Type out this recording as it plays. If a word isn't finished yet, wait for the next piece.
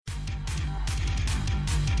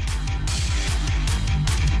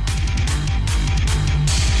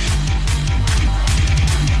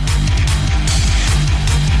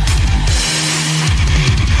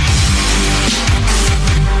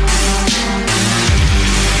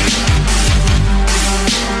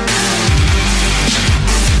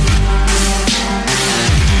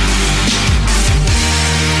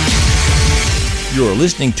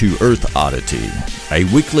listening to Earth Oddity, a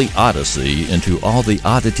weekly odyssey into all the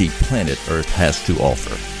oddity planet Earth has to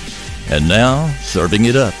offer. And now, serving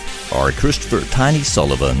it up are Christopher Tiny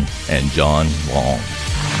Sullivan and John Long.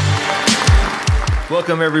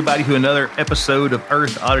 Welcome, everybody, to another episode of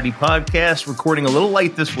Earth Oddity Podcast. Recording a little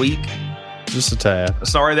late this week. Just a tad.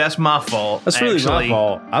 Sorry, that's my fault. That's really my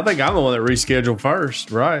fault. I think I'm the one that rescheduled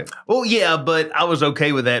first, right? Well, yeah, but I was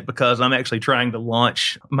okay with that because I'm actually trying to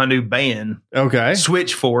launch my new band, Okay.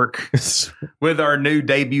 Switchfork, with our new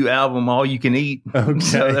debut album, All You Can Eat. Okay.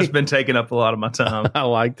 So that's been taking up a lot of my time. I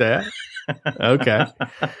like that. Okay.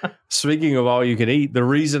 Speaking of All You Can Eat, the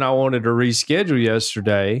reason I wanted to reschedule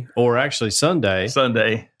yesterday, or actually Sunday,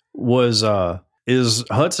 was is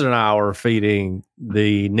Hudson and I were feeding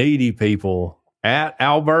the needy people at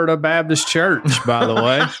Alberta Baptist Church, by the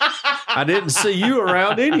way. I didn't see you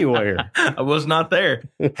around anywhere. I was not there.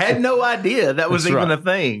 Had no idea that was a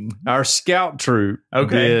thing. Our scout troop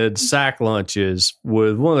did sack lunches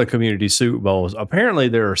with one of the community soup bowls. Apparently,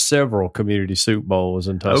 there are several community soup bowls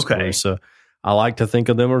in Tuscaloosa. I like to think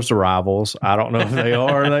of them as rivals. I don't know if they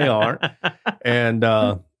are or they aren't.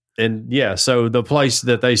 And yeah, so the place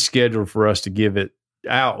that they scheduled for us to give it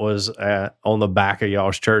out was on the back of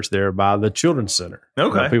y'all's church there by the Children's Center.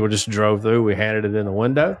 Okay. You know, people just drove through. We handed it in the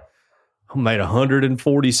window. Made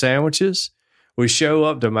 140 sandwiches. We show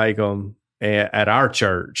up to make them at our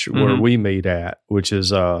church where we meet at, which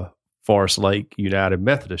is Forest Lake United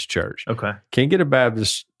Methodist Church. Okay. Can't get a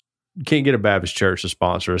Baptist church to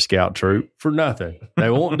sponsor a scout troop for nothing. They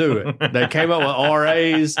won't do it. They came up with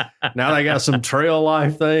RAs. Now they got some trail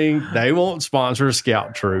life thing. They won't sponsor a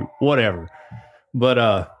scout troop, whatever.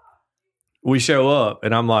 But we show up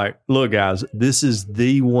and I'm like, look, guys, this is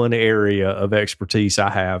the one area of expertise I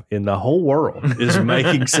have in the whole world is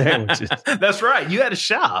making sandwiches. That's right. You had a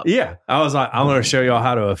shop. Yeah. I was like, I'm going to show y'all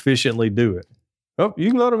how to efficiently do it. Oh, you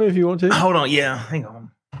can let them if you want to. Hold on. Yeah. Hang on.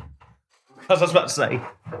 I was about to say,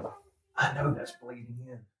 I know that's bleeding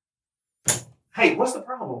in. Hey, what's the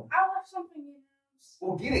problem? I left something in.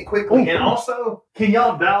 Well, get it quickly. And also, can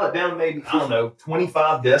y'all dial it down maybe, I don't know,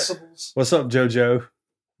 25 decibels? What's up, JoJo?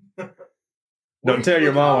 Don't tell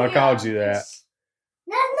your mom I called you that. That's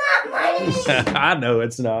not my name. I know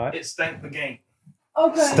it's not. It's Stank Begank.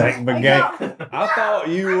 Okay. Stank Begank. I thought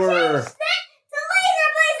you were. To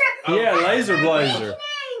Laser Blazer. Yeah, Laser Blazer.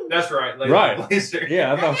 That's right. Right. Blazer.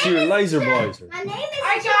 Yeah, I thought you were Laser Blazer. My name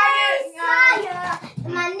is Saya,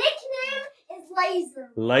 and my nickname is Laser.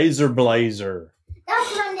 Laser Blazer.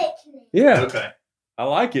 That's my nickname. Yeah. Okay. I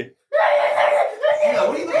like it. Yeah,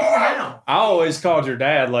 what are you looking for now? I always called your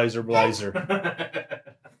dad Laser Blazer.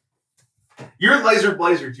 You're Laser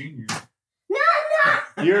Blazer Jr. No,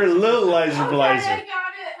 no. You're a little Laser Blazer. I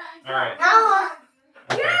got it. All right.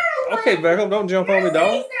 No. You're Okay, Beckham, don't jump on me,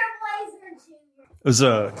 dog. Laser Blazer Jr. It was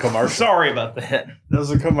a commercial. Sorry about that. That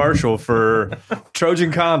was a commercial for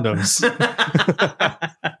Trojan condoms.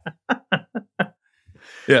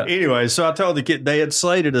 Yeah. Anyway, so I told the kid they had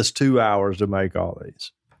slated us 2 hours to make all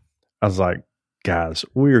these. I was like, guys,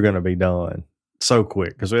 we are going to be done so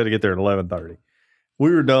quick because we had to get there at 11:30. We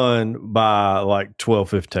were done by like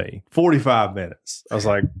 12:15, 45 minutes. I was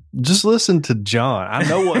like, just listen to John. I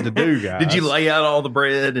know what to do, guys. Did you lay out all the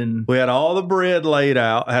bread? And We had all the bread laid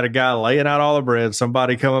out. I had a guy laying out all the bread,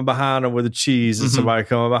 somebody coming behind him with the cheese, and somebody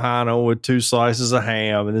coming behind him with 2 slices of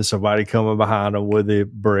ham, and then somebody coming behind him with the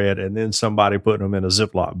bread, and then somebody putting them in a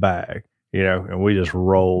Ziploc bag, you know, and we just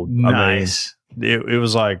rolled. nice. It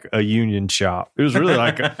was like a union shop. It was really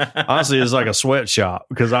like, honestly, it was like a sweatshop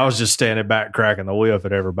because I was just standing back cracking the whip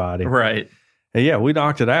at everybody. Right. And yeah, we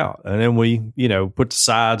knocked it out. And then we, put the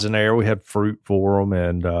sides in there. We had fruit for them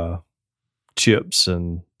and chips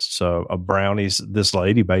and so brownies. This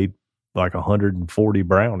lady made like 140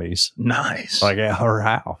 brownies. Nice. Like at her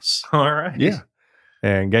house. All right. Yeah.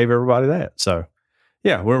 And gave everybody that. So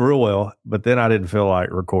yeah, went real well. But then I didn't feel like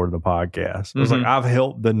recording the podcast. I was like, I've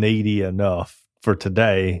helped the needy enough for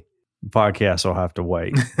today. The podcast will have to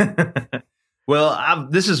wait. Well,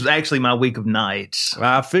 this is actually my week of nights.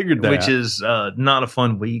 I figured that. Which is not a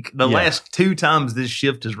fun week. The last 2 times this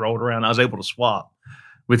shift has rolled around, I was able to swap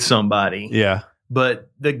with somebody. Yeah. But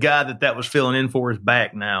the guy that was filling in for is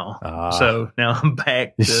back now. So now I'm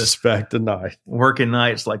back to night. Working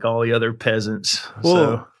nights like all the other peasants.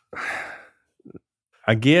 Well,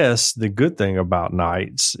 I guess the good thing about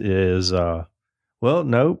nights is,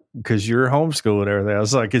 no, because you're homeschooled and everything. I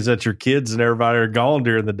was like, is that your kids and everybody are gone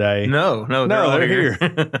during the day? No, they're here.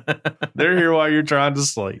 They're here while you're trying to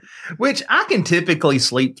sleep. Which I can typically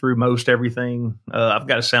sleep through most everything. I've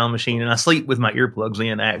got a sound machine and I sleep with my earplugs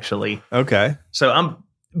in, actually. Okay. So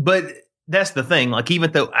but that's the thing. Like,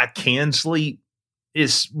 even though I can sleep,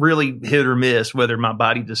 it's really hit or miss whether my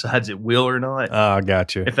body decides it will or not. Oh, I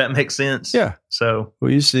got you. If that makes sense. Yeah. So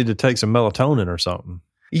we just need to take some melatonin or something.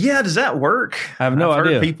 yeah, does that work? I have no I've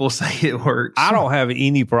idea. heard people say it works. I don't have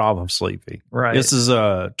any problem sleeping. Right. This is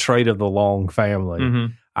a trait of the Long family.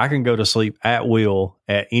 Mhm. I can go to sleep at will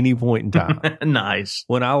at any point in time. Nice.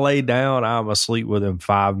 When I lay down, I'm asleep within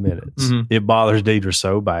 5 minutes. Mhm. It bothers Deidre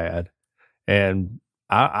so bad. And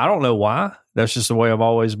I don't know why. That's just the way I've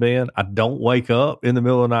always been. I don't wake up in the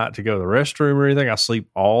middle of the night to go to the restroom or anything. I sleep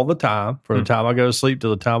all the time from the time I go to sleep to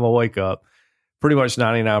the time I wake up, pretty much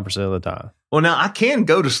 99% of the time. Well, now I can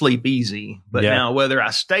go to sleep easy, but Yeah. now whether I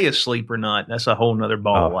stay asleep or not, that's a whole nother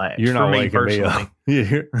ball of wax. You're for not me waking me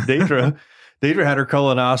personally. up. Deidre had her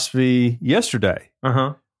colonoscopy yesterday.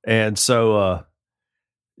 Uh-huh. And so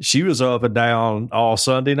she was up and down all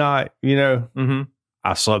Sunday night. You know, Mm-hmm.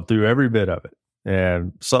 I slept through every bit of it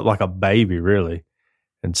and slept like a baby, really.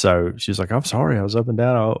 And so she's like, I'm sorry, I was up and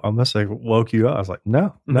down. I must have woke you up. I was like,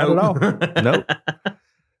 no, not at all.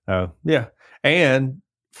 Nope. Yeah. And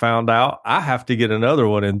found out I have to get another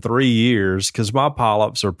one in 3 years because my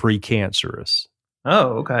polyps are precancerous.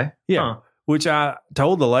 Oh, okay. Yeah. Huh. Which I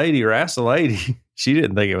told the lady or asked the lady. She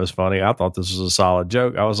didn't think it was funny. I thought this was a solid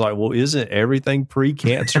joke. I was like, well, isn't everything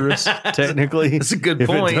precancerous technically? That's a good if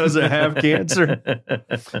point. it doesn't have cancer.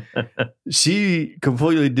 She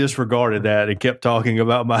completely disregarded that and kept talking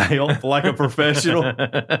about my health like a professional.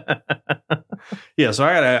 Yeah, so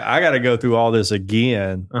I gotta go through all this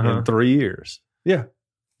again in 3 years. Yeah.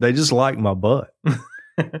 They just like my butt.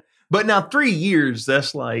 But now 3 years,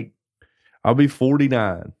 that's like I'll be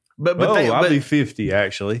 49. I'll be 50,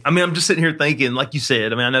 actually. I mean, I'm just sitting here thinking, like you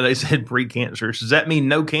said, I mean, I know they said precancerous. Does that mean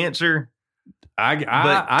no cancer? I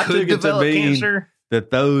could took it to develop mean cancer?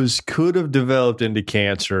 that those could have developed into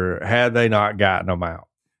cancer had they not gotten them out.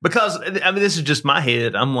 Because, I mean, this is just my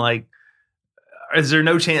head. I'm like, is there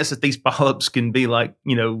no chance that these polyps can be like,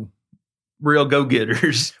 you know, real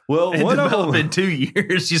go-getters? Well, and one of develop them in 2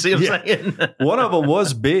 years. You see what I'm saying? one of them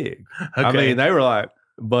was big. I Okay. mean, they were like,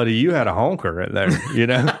 buddy, you had a honker in there, you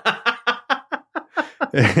know?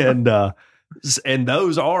 and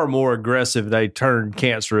those are more aggressive. They turn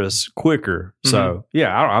cancerous quicker. So,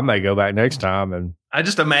 yeah, I may go back next time. And I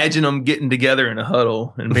just imagine them getting together in a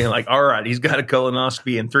huddle and being like, all right, he's got a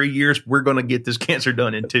colonoscopy in 3 years. We're going to get this cancer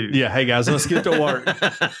done in 2. yeah, hey, guys, let's get to work.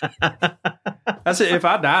 That's it. If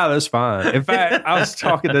I die, that's fine. In fact, I was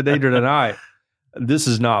talking to Deidre tonight. This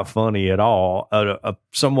is not funny at all.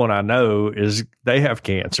 Someone I know they have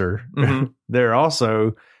cancer. Mhm. They're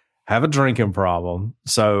also have a drinking problem.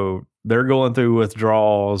 So they're going through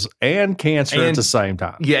withdrawals and cancer at the same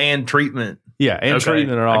time. Yeah, and treatment. Yeah, and Okay,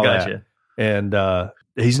 treatment and all I that. gotcha. And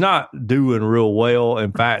he's not doing real well.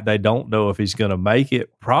 In fact, they don't know if he's going to make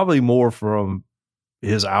it, probably more from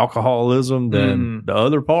his alcoholism than the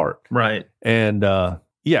other part. Right. And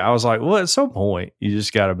yeah, I was like, well, at some point, you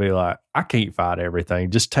just got to be like, I can't fight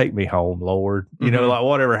everything. Just take me home, Lord. You know, like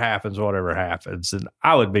whatever happens. And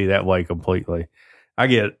I would be that way completely.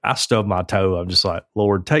 I stub my toe. I'm just like,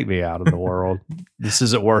 Lord, take me out of the world. This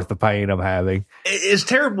isn't worth the pain I'm having. As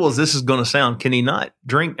terrible as this is going to sound, can he not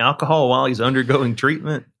drink alcohol while he's undergoing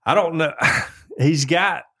treatment? I don't know. He's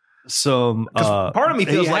got some. Part of me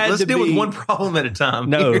feels like let's deal with one problem at a time.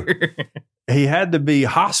 No. here. He had to be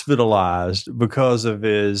hospitalized because of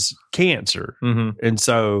his cancer. And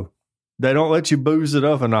so they don't let you booze it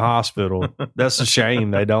up in the hospital. That's a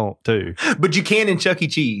shame they don't, too. But you can in Chuck E.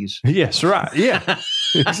 Cheese. Yes, right. Yeah,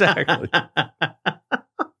 exactly.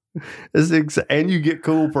 And you get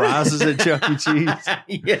cool prices at Chuck E.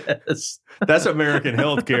 Cheese. Yes. That's American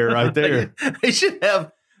healthcare right there.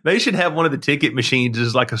 They should have one of the ticket machines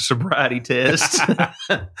as like a sobriety test.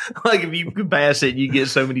 Like if you can pass it, you get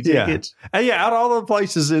so many tickets. And yeah, out of all the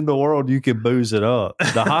places in the world you can booze it up,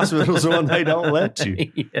 the hospital's the one they don't let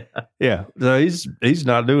you. Yeah. So he's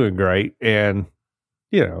not doing great. And,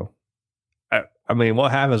 you know, I mean,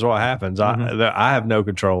 what happens, what happens. I have no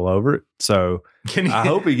control over it. So I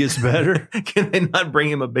hope he gets better. Can they not bring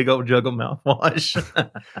him a big old jug of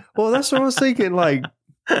mouthwash? Well, that's what I was thinking. Like,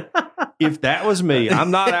 if that was me,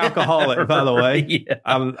 I'm not alcoholic, by the way. Yeah.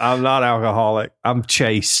 I'm not alcoholic. I'm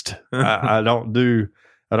chaste. I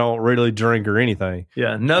don't really drink or anything.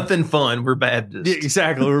 Yeah, nothing fun. We're Baptists. Yeah,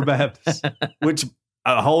 exactly. We're Baptists. Which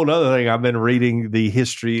a whole other thing. I've been reading the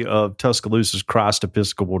history of Tuscaloosa's Christ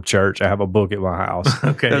Episcopal Church. I have a book at my house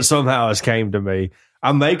that somehow has came to me.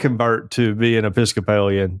 I may convert to be an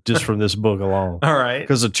Episcopalian just from this book alone. All right.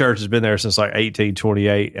 Because the church has been there since like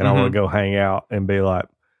 1828, and I want to go hang out and be like,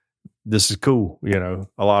 this is cool. You know,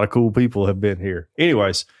 a lot of cool people have been here.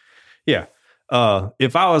 Anyways, yeah.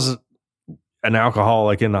 If I was an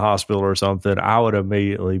alcoholic in the hospital or something, I would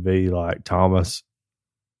immediately be like, Thomas,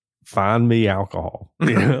 find me alcohol.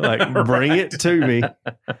 Like bring it to me.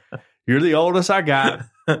 You're the oldest I got.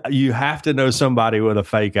 You have to know somebody with a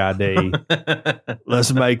fake ID.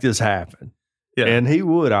 Let's make this happen. Yeah. And he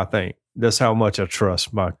would, I think. That's how much I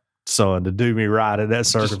trust my son to do me right in that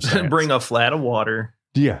circumstance. Just bring a flat of water.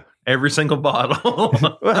 Yeah. Every single bottle.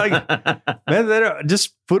 Man, they don't,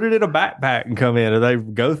 just put it in a backpack and come in and they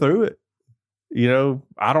go through it.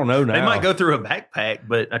 I don't know now. They might go through a backpack,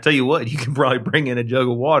 but I tell you what, you can probably bring in a jug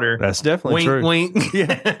of water. That's definitely true. Wink. Yeah,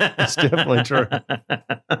 that's definitely true.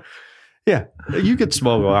 Yeah, you could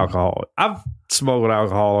smuggle alcohol. I've smuggled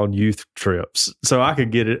alcohol on youth trips, so I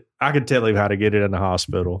could get it. I could tell him how to get it in the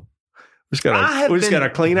hospital. We just got to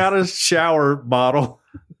clean out a shower bottle.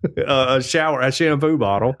 A shampoo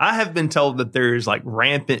bottle. I have been told that there's like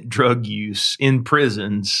rampant drug use in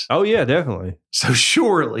prisons. Oh yeah, definitely. So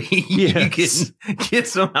surely you can get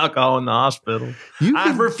some alcohol in the hospital.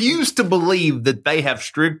 I refuse to believe that they have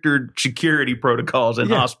stricter security protocols in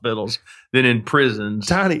hospitals than in prisons.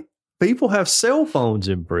 Tiny. People have cell phones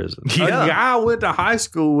in prison. Yeah. A guy I went to high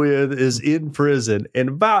school with is in prison, and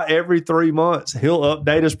about every 3 months, he'll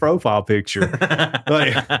update his profile picture.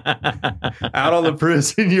 Like, out on the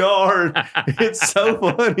prison yard. It's so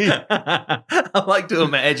funny. I like to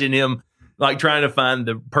imagine him like trying to find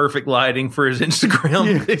the perfect lighting for his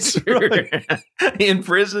Instagram picture in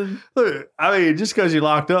prison. Look, I mean, just because you're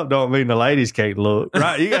locked up don't mean the ladies can't look,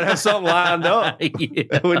 right? You got to have something lined up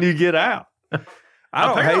when you get out.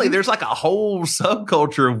 Apparently, there's like a whole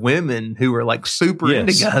subculture of women who are like super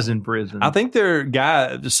into guys in prison. I think they're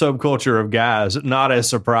subculture of guys, not as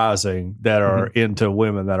surprising, that are into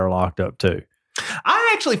women that are locked up too.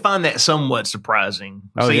 I actually find that somewhat surprising,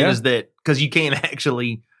 seeing as that because you can't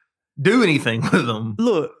actually do anything with them.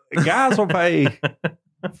 Look, guys will pay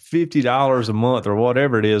 $50 a month or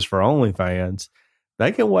whatever it is for OnlyFans.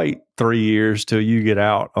 They can wait 3 years till you get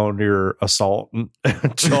out on your assault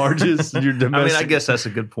charges. Your domestic. I mean, I guess that's a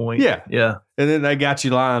good point. Yeah. Yeah. And then they got you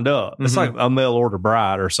lined up. It's like a mail order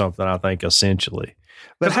bride or something, I think, essentially.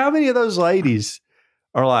 But how many of those ladies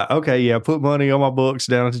are like, okay, yeah, put money on my books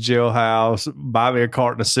down at the jailhouse, buy me a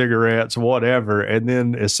carton of cigarettes, whatever. And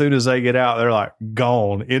then as soon as they get out, they're like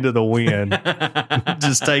gone into the wind,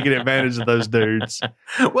 just taking advantage of those dudes.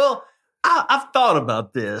 Well, I've thought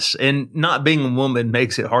about this, and not being a woman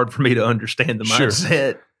makes it hard for me to understand the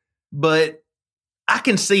mindset. But I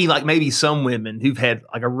can see like maybe some women who've had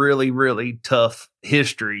like a really, really tough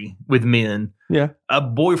history with men. Yeah. A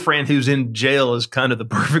boyfriend who's in jail is kind of the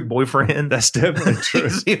perfect boyfriend. That's definitely true. You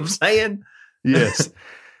see what I'm saying? Yes.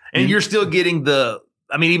 And you're still getting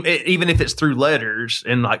even if it's through letters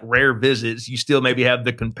and like rare visits, you still maybe have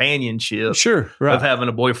the companionship of having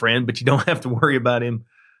a boyfriend, but you don't have to worry about him,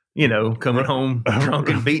 coming home drunk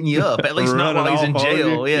and beating you up. At least not while he's in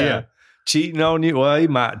jail. Yeah. Cheating on you. Well, he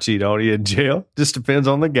might cheat on you in jail. Just depends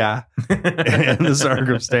on the guy and the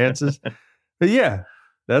circumstances. But yeah,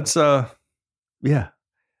 that's, I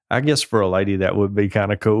guess for a lady that would be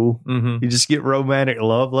kind of cool. Mm-hmm. You just get romantic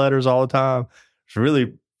love letters all the time. It's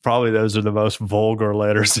really, probably those are the most vulgar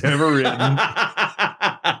letters ever written. When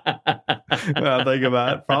I think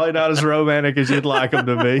about it, probably not as romantic as you'd like them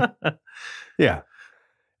to be. Yeah.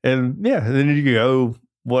 And then you can go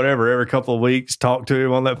every couple of weeks, talk to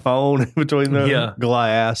him on that phone between the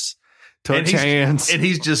glass, touch hands. And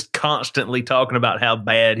he's just constantly talking about how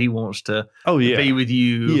bad he wants to be with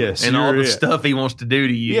you and all the stuff he wants to do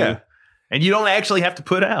to you. Yeah. And you don't actually have to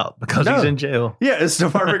put out because he's in jail. Yeah, it's the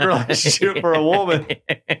perfect relationship for a woman.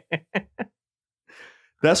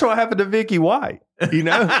 That's what happened to Vicky White, You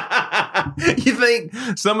think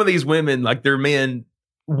some of these women, like their men,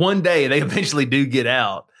 one day they eventually do get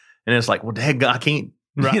out. And it's like, well, dang, I can't,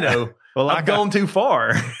 well, I've gone too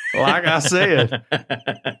far. Like I said,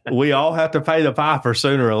 we all have to pay the piper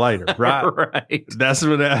sooner or later, right? Right. That's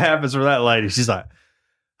when that happens for that lady. She's like,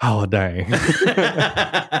 oh, dang.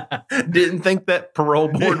 Didn't think that parole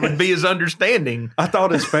board would be as understanding. I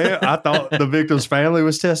thought the victim's family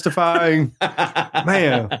was testifying.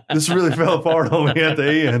 Man, this really fell apart on me at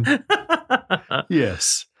the end.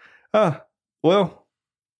 Yes. Well,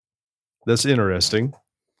 that's interesting.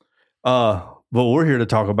 But we're here to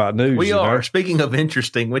talk about news. We are. Speaking of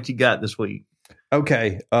interesting, what you got this week?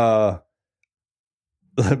 Okay. Let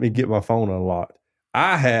me get my phone unlocked.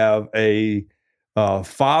 I have a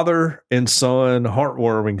father and son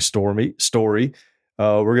heartwarming story.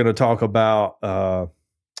 We're going to talk about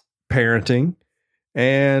parenting,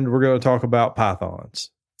 and we're going to talk about pythons.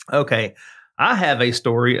 Okay. I have a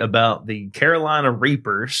story about the Carolina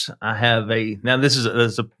Reapers. This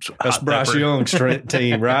is that's Bryce Young's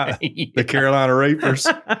team, right? Yeah. The Carolina Reapers.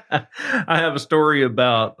 I have a story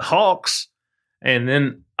about Hawks, and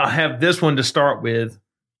then I have this one to start with.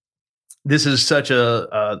 This is such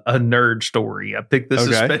a nerd story. I picked this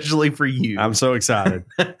especially for you. I'm so excited.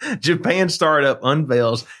 Japan startup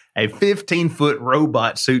unveils a 15-foot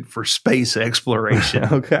robot suit for space exploration.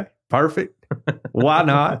 Okay, perfect. Why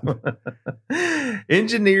not?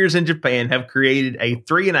 Engineers in Japan have created a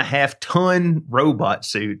 3.5-ton robot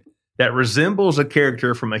suit that resembles a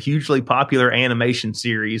character from a hugely popular animation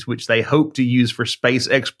series, which they hope to use for space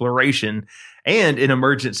exploration and in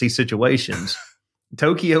emergency situations.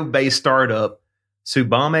 Tokyo-based startup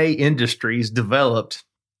Tsubame Industries developed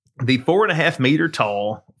the 4.5-meter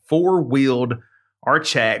tall, 4-wheeled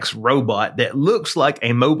Archax robot that looks like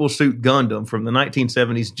a Mobile Suit Gundam from the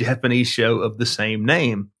 1970s Japanese show of the same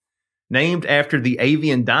name. Named after the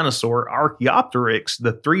avian dinosaur Archaeopteryx,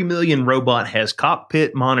 the 3 million robot has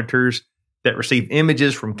cockpit monitors that receive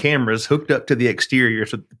images from cameras hooked up to the exterior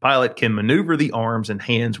so that the pilot can maneuver the arms and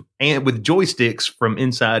hands and with joysticks from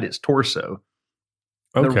inside its torso.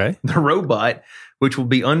 Okay. The robot, which will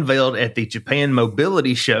be unveiled at the Japan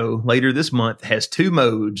Mobility Show later this month, has 2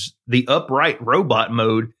 modes, the upright robot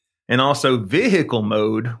mode and also vehicle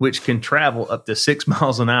mode, which can travel up to 6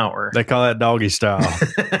 miles an hour. They call that doggy style.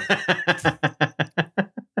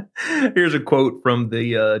 Here's a quote from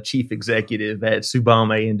the chief executive at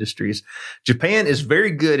Tsubame Industries. Japan is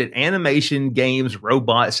very good at animation, games,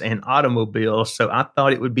 robots, and automobiles, so I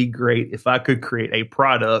thought it would be great if I could create a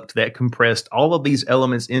product that compressed all of these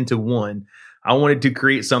elements into one. I wanted to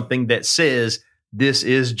create something that says, this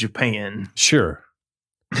is Japan. Sure.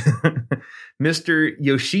 Mr.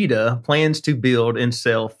 Yoshida plans to build and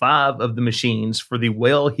sell 5 of the machines for the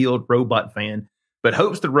well-heeled robot fan, but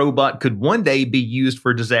hopes the robot could one day be used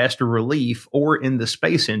for disaster relief or in the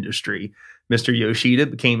space industry. Mr. Yoshida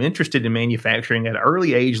became interested in manufacturing at an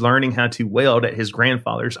early age, learning how to weld at his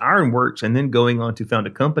grandfather's ironworks and then going on to found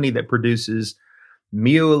a company that produces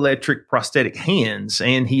myoelectric prosthetic hands,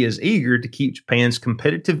 and he is eager to keep Japan's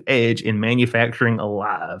competitive edge in manufacturing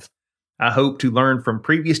alive. I hope to learn from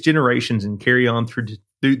previous generations and carry on through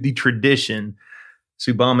the tradition.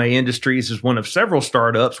 Tsubame Industries is one of several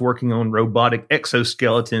startups working on robotic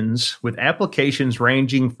exoskeletons with applications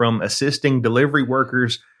ranging from assisting delivery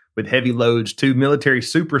workers with heavy loads to military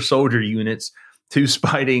super soldier units to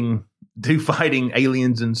fighting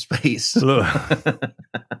aliens in space.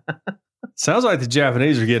 Sounds like the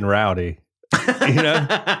Japanese are getting rowdy.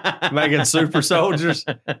 Making super soldiers.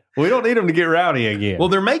 We don't need them to get rowdy again. Well,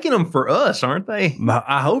 they're making them for us, aren't they?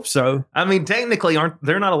 I hope so. I mean, technically,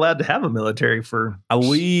 they're not allowed to have a military for how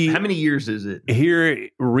many years is it? Here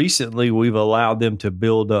recently, we've allowed them to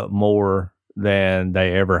build up more than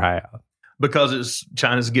they ever have. Because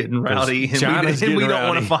China's getting rowdy and we don't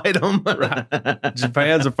want to fight them. Right.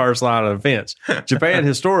 Japan's the first line of defense. Japan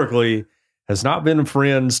historically has not been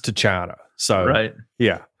friends to China. So, right.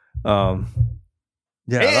 Yeah. And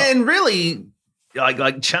really,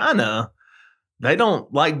 like China, they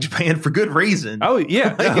don't like Japan for good reason. Oh,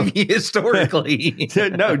 yeah. Historically.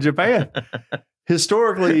 No, Japan.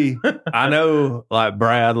 Historically, I know like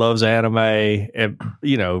Brad loves anime and,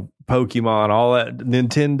 Pokemon, all that,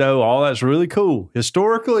 Nintendo, all that's really cool.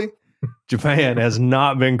 Historically, Japan has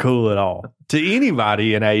not been cool at all to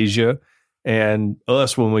anybody in Asia and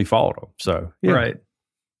us when we fought them. So, yeah. Right.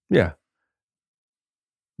 Yeah.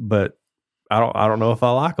 But I don't know if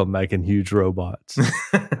I like them making huge robots.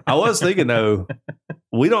 I was thinking, though,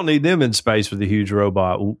 we don't need them in space with a huge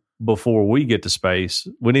robot before we get to space.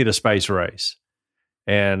 We need a space race.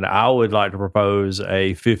 And I would like to propose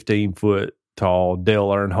a 15-foot tall Dale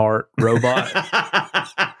Earnhardt robot.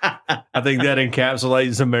 I think that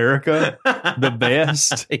encapsulates America the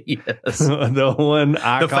best. Yes. The one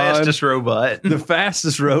icon. The fastest robot. The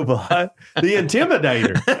fastest robot. The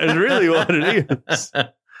Intimidator is really what it is.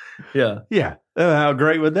 Yeah. Yeah. How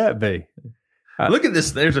great would that be? Look at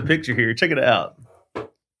this. There's a picture here. Check it out. Okay.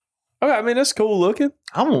 I mean, that's cool looking.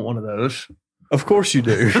 I want one of those. Of course you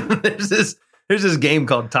do. There's this game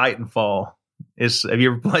called Titanfall. Have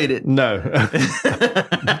you ever played it? No. What if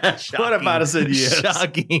I'd have said yes?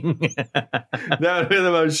 Shocking. That would be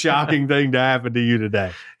the most shocking thing to happen to you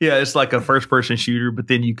today. Yeah, it's like a first-person shooter, but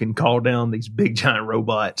then you can call down these big, giant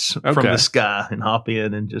robots from the sky and hop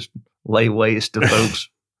in and just lay waste to folks.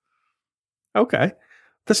 Okay.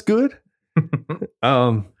 That's good. Yeah.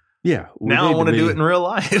 Now I want to do it in real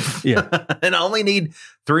life. Yeah. And I only need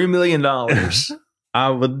 $3 million. I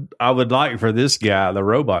would like for this guy, the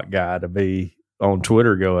robot guy, to be on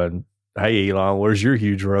Twitter going, hey, Elon, where's your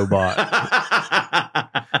huge robot?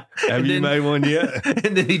 Have you made one yet?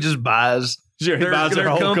 And then he just buys their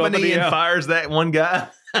whole company and fires that one guy.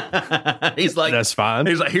 He's like, that's fine.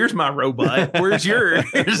 He's like, here's my robot. Where's yours?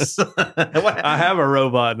 I have a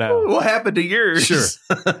robot now. What happened to yours? Sure.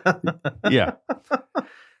 Yeah.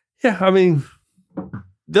 Yeah. I mean,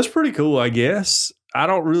 that's pretty cool, I guess. I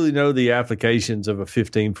don't really know the applications of a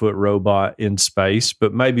 15-foot robot in space,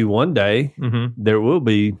 but maybe one day there will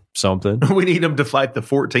be something. We need them to fight the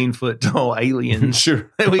 14-foot tall aliens sure.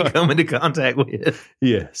 that we come into contact with.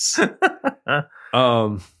 Yes.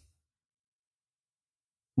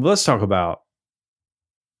 Let's talk about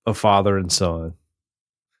a father and son.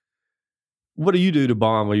 What do you do to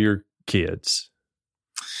bond with your kids?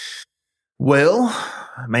 Well,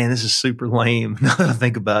 man, this is super lame now that I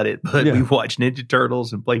think about it, but we watch Ninja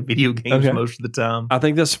Turtles and play video games most of the time. I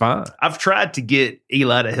think that's fine. I've tried to get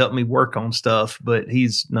Eli to help me work on stuff, but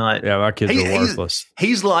he's not. Yeah, my kids are worthless.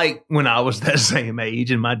 He's like when I was that same age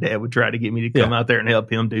and my dad would try to get me to come out there and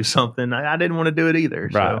help him do something. I didn't want to do it either.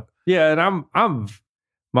 Right. So. Yeah, and I'm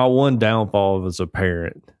my one downfall as a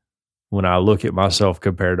parent when I look at myself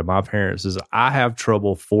compared to my parents is I have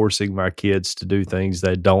trouble forcing my kids to do things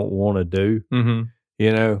they don't want to do. Mm-hmm.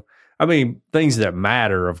 You know, I mean, things that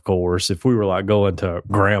matter, of course. If we were like going to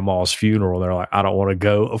grandma's funeral, they're like, I don't want to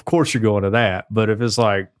go. Of course you're going to that. But if it's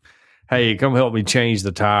like, hey, come help me change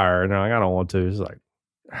the tire. And they're like, I don't want to. It's like,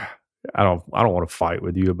 I don't want to fight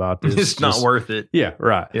with you about this. It's not worth it. Yeah,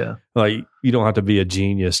 right. Yeah. Like you don't have to be a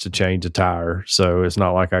genius to change a tire. So it's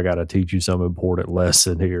not like I got to teach you some important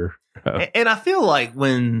lesson here. And I feel like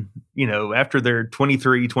when, after they're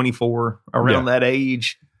 23, 24, around that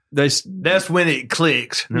age, that's when it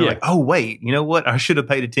clicks. And they're like, oh, wait, you know what? I should have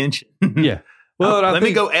paid attention. Yeah. Well, let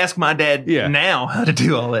me go ask my dad now how to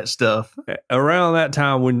do all that stuff. Around that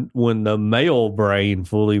time when the male brain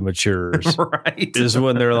fully matures, right, is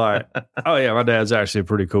when they're like, oh, yeah, my dad's actually a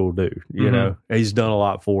pretty cool dude. You know, he's done a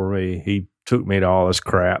lot for me. He took me to all this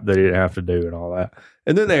crap that he didn't have to do and all that.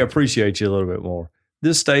 And then they appreciate you a little bit more.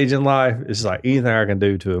 This stage in life is like anything I can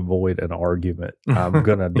do to avoid an argument, I'm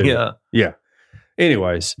going to do. Yeah.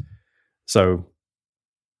 Anyways, so,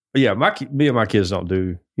 yeah, me and my kids don't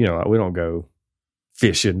do, we don't go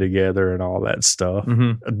fishing together and all that stuff,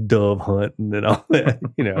 dove hunting and all that.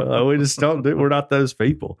 We just don't do. We're not those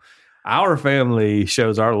people. Our family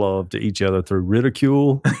shows our love to each other through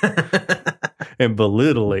ridicule and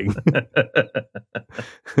belittling.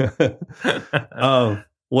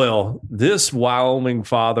 Well, this Wyoming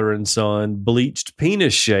father and son bleached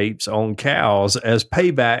penis shapes on cows as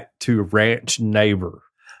payback to ranch neighbor.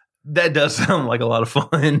 That does sound like a lot of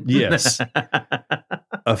fun. Yes.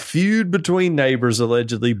 A feud between neighbors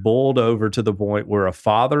allegedly boiled over to the point where a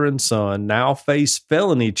father and son now face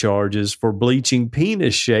felony charges for bleaching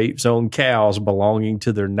penis shapes on cows belonging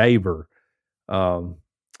to their neighbor.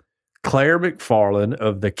 Claire McFarland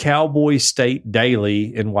of the Cowboy State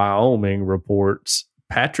Daily in Wyoming reports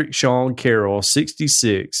Patrick Sean Carroll,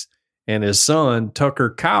 66, and his son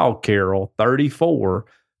Tucker Kyle Carroll, 34,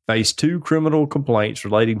 faced 2 criminal complaints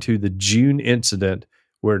relating to the June incident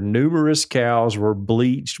where numerous cows were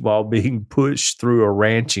bleached while being pushed through a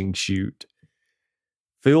ranching chute.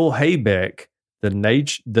 Phil Haybeck, the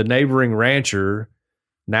neighboring rancher,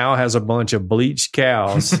 now has a bunch of bleached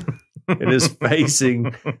cows and is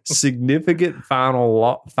facing significant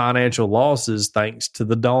financial losses thanks to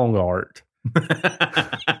the dong art.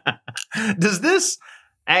 Does this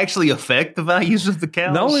actually affect the values of the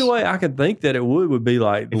cows? The only way I could think that it would be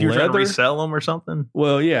like if you're leather. trying to resell them or something.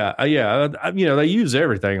 Well, yeah. They use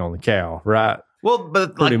everything on the cow, right? Well,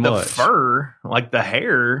 but pretty like much. The fur, like the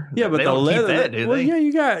hair. Yeah, but they the don't leather. keep that, do well, they?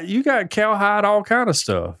 yeah, you got cowhide, all kind of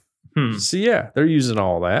stuff. So yeah, they're using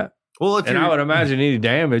all that. Well, and I would imagine any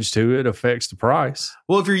damage to it affects the price.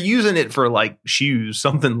 Well, if you're using it for like shoes,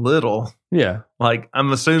 something little. Yeah. Like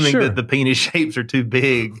I'm assuming that the penis shapes are too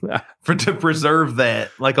big to preserve that,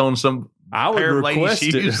 like on some pair of lady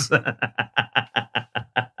shoes.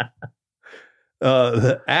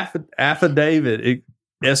 The affidavit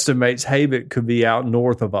estimates Haybeck could be out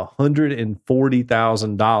north of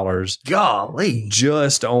 $140,000. Golly.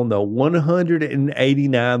 Just on the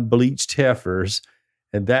 189 bleached heifers.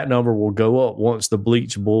 And that number will go up once the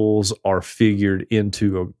bleached bulls are figured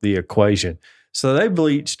into the equation. So they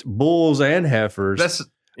bleached bulls and heifers. That's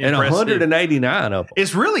and 189 of them.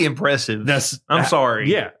 It's really impressive. I'm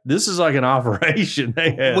sorry. Yeah, this is like an operation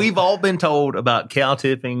they have. We've all been told about cow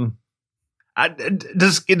tipping.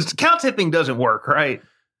 Cow tipping doesn't work, right?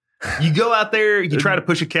 You go out there, you try to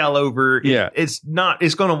push a cow over. It's going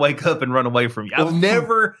to wake up and run away from you. I've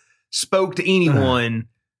never spoke to anyone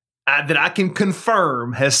that I can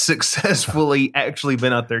confirm has successfully actually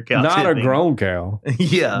been out there cow Not tipping. a grown cow.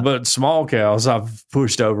 Yeah. But small cows I've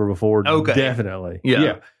pushed over before. Okay. Definitely.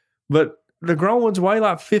 Yeah. But the grown ones weigh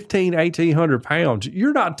like 1,800 pounds.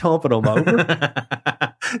 You're not tumping them over.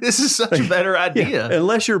 This is such a better idea. Yeah.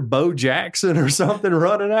 Unless you're Bo Jackson or something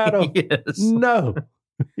running at them. Yes. No.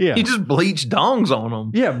 Yeah. You just bleach dongs on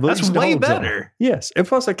them. Yeah. That's way better. Yes. And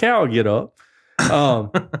plus a cow will get up.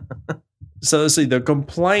 So let's see. The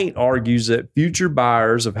complaint argues that future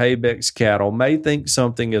buyers of Haybeck's cattle may think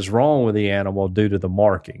something is wrong with the animal due to the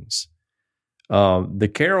markings. The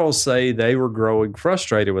Carrolls say they were growing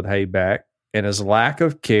frustrated with Haybeck and his lack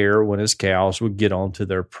of care when his cows would get onto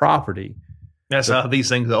their property. That's how these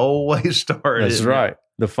things always start. That's right.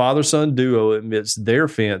 The father-son duo admits their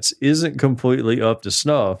fence isn't completely up to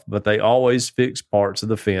snuff, but they always fix parts of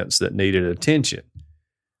the fence that needed attention.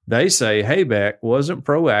 They say Haybeck wasn't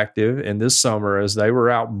proactive, and this summer, as they were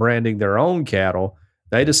out branding their own cattle,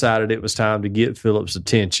 they decided it was time to get Philip's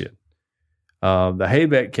attention. The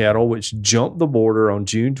Haybeck cattle, which jumped the border on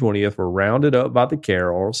June 20th, were rounded up by the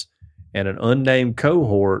Carrolls and an unnamed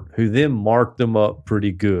cohort who then marked them up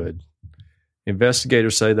pretty good.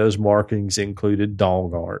 Investigators say those markings included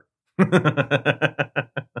dong art.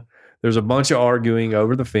 There's a bunch of arguing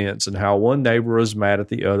over the fence and how one neighbor was mad at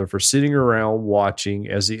the other for sitting around watching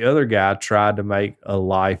as the other guy tried to make a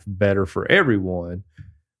life better for everyone.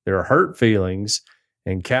 There are hurt feelings,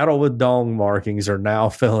 and cattle with dong markings are now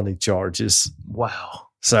felony charges. Wow.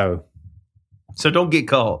 So don't get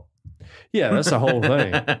caught. Yeah, that's the whole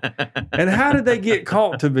thing. And how did they get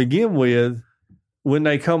caught to begin with when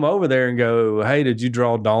they come over there and go, hey, did you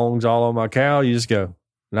draw dongs all on my cow? You just go,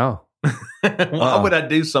 no. Why would I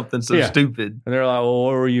do something so stupid? And they're like, well,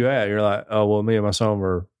 where were you at? You're like, oh, well, me and my son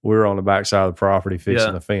we're on the backside of the property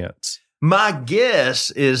fixing the fence. My guess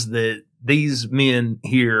is that these men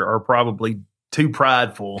here are probably too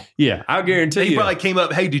prideful. Yeah, I guarantee They probably came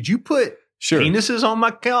up, hey, did you put penises on my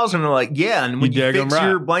cows? And they're like, yeah. And when you fix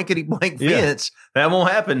your blankety blank fence, that won't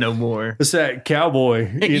happen no more. It's that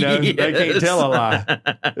cowboy, they can't tell a lie.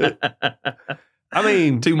 I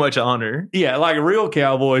mean, too much honor. Yeah, like real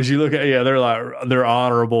cowboys, you look at, they're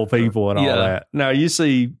honorable people and all that. Now, you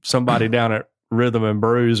see somebody down at Rhythm and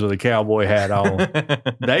Brews with a cowboy hat on,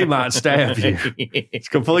 they might stab you. It's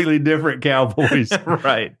completely different cowboys.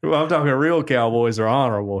 Right. Well, I'm talking real cowboys are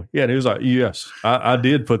honorable. Yeah, and he was like, yes, I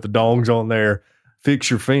did put the dongs on there, fix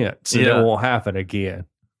your fence, and it won't happen again.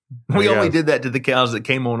 We only did that to the cows that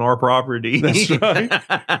came on our property. That's right.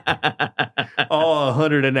 All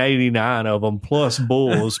 189 of them plus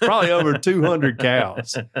bulls, probably over 200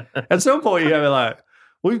 cows. At some point, you have it like,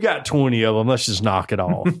 we've got 20 of them. Let's just knock it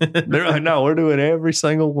off. They're like, no, we're doing every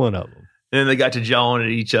single one of them. And they got to jawing at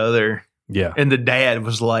each other. Yeah. And the dad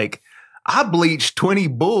was like, I bleached 20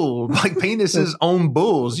 bulls, like penises on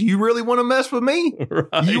bulls. You really want to mess with me?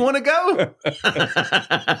 Right. You want to go?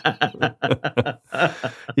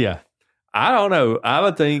 Yeah. I don't know. I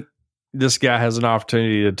would think this guy has an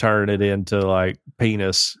opportunity to turn it into like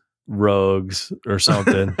penis rugs or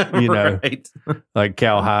something, right. Like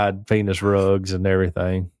cowhide penis rugs and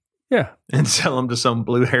everything. Yeah. And sell them to some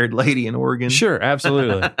blue-haired lady in Oregon. Sure,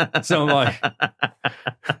 absolutely. Some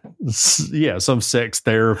some sex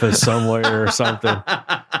therapist somewhere or something.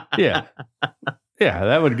 Yeah. Yeah,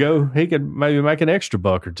 that would go. He could maybe make an extra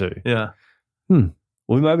buck or two. Yeah.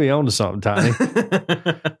 We might be on to something, Tiny.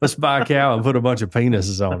 Let's buy a cow and put a bunch of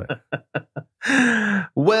penises on it.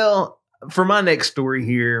 Well, for my next story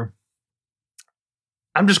here,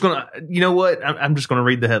 I'm just going to, I'm just going to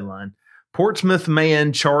read the headline. Portsmouth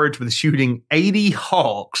man charged with shooting 80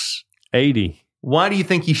 hawks. 80. Why do you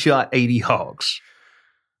think he shot 80 hawks?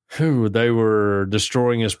 They were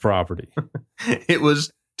destroying his property. It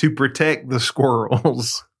was to protect the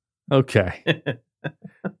squirrels. Okay.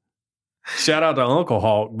 Shout out to Uncle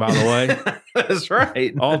Hawk, by the way. That's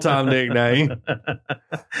right. All-time nickname.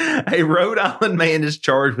 A Rhode Island man is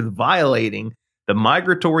charged with violating the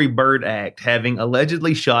Migratory Bird Act, having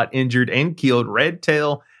allegedly shot, injured, and killed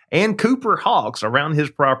red-tailed and Cooper hawks around his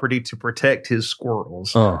property to protect his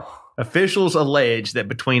squirrels. Oh. Officials allege that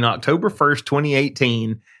between October 1st,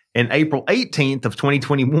 2018 and April 18th of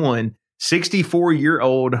 2021,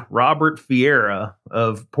 64-year-old Robert Fiera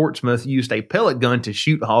of Portsmouth used a pellet gun to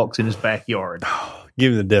shoot hawks in his backyard.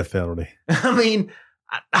 Give him the death penalty. I mean,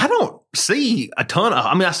 I don't see a ton of,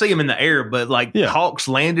 I see them in the air, but hawks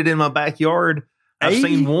landed in my backyard. I've 80?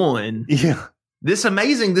 seen one. Yeah. This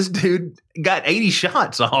dude got 80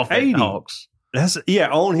 shots off 80 hawks. That's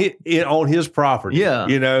on his property.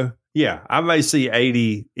 Yeah. Yeah. I may see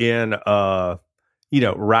 80 in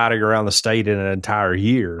riding around the state in an entire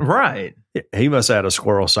year. Right. He must have had a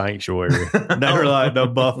squirrel sanctuary. They were like, the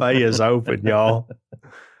buffet is open, y'all.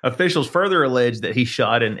 Officials further alleged that he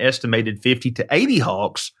shot an estimated 50 to 80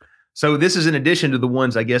 hawks. So this is in addition to the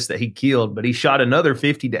ones, I guess, that he killed, but he shot another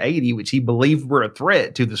 50 to 80, which he believed were a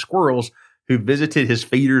threat to the squirrels who visited his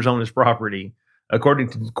feeders on his property. According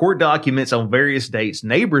to court documents on various dates,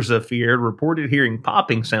 neighbors of Fier reported hearing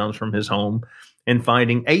popping sounds from his home and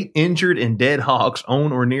finding 8 injured and dead hawks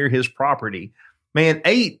on or near his property. Man,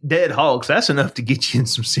 8 dead hawks, that's enough to get you in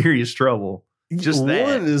some serious trouble. Just that.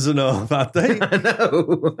 One is enough, I think. I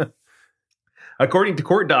know. According to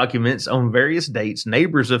court documents on various dates,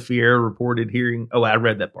 neighbors of Fier reported hearing... Oh, I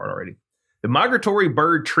read that part already. The Migratory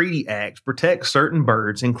Bird Treaty Act protects certain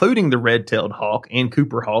birds, including the red-tailed hawk and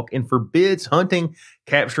Cooper hawk, and forbids hunting,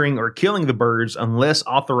 capturing, or killing the birds unless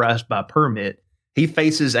authorized by permit. He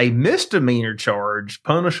faces a misdemeanor charge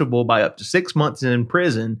punishable by up to 6 months in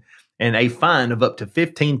prison and a fine of up to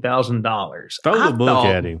 $15,000. Throw the book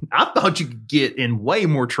at him. I thought you could get in way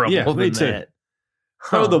more trouble than that.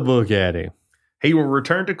 Throw the book at him. He will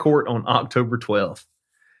return to court on October 12th.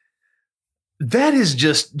 That is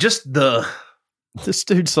just the... This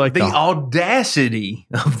dude's like the audacity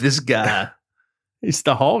of this guy. He's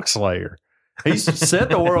the hawk slayer. He's set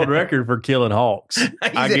the world record for killing hawks.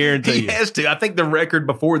 I guarantee you. He has to. I think the record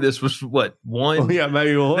before this was what, one? Oh, yeah,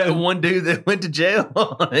 maybe one. That one dude that went to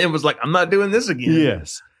jail and was like, I'm not doing this again.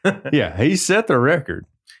 Yes. Yeah, he set the record.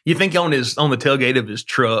 You think on the tailgate of his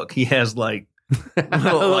truck, he has like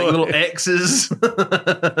little X's,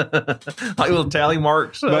 like little tally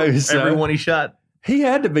marks everyone he shot. He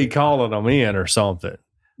had to be calling them in or something,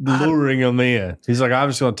 luring them in. He's like, I'm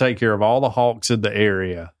just going to take care of all the hawks in the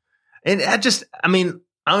area. And I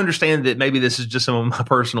understand that maybe this is just some of my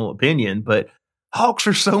personal opinion, but hawks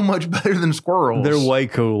are so much better than squirrels. They're way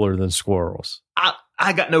cooler than squirrels.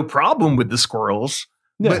 I got no problem with the squirrels.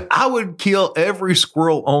 Yeah. But I would kill every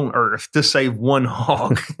squirrel on earth to save one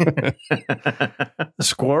hawk.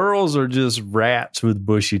 Squirrels are just rats with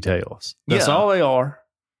bushy tails. That's all they are.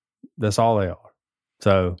 That's all they are.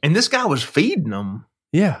 So, and this guy was feeding them.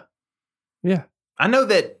 Yeah. Yeah. I know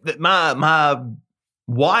that my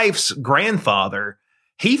wife's grandfather,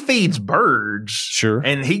 he feeds birds. Sure.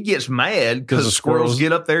 And he gets mad because the squirrels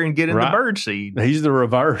get up there and get in the bird seed. He's the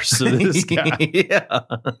reverse of this guy. Yeah.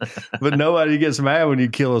 But nobody gets mad when you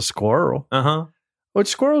kill a squirrel. Uh-huh. Which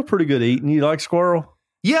squirrel's pretty good eating. You like squirrel?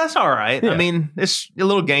 Yeah, it's all right. Yeah. I mean, it's a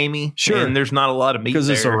little gamey. Sure. And there's not a lot of meat there. Because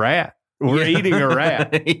it's a rat. We're eating a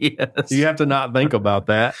rat. Yes. You have to not think about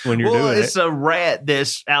that when you're doing it. Well, it's a rat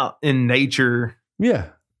that's out in nature. Yeah.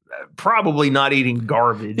 Probably not eating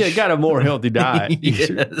garbage. Yeah, got a more healthy diet.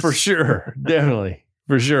 Yes. For sure. Definitely.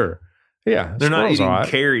 For sure. Yeah. They're not eating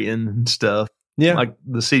carrion and stuff. Yeah. Like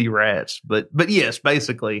the city rats. But yes,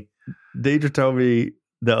 basically. Deidre told me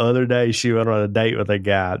the other day she went on a date with a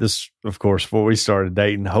guy. This, of course, before we started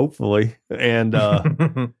dating, hopefully. And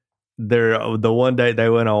the one date they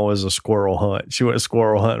went on was a squirrel hunt. She went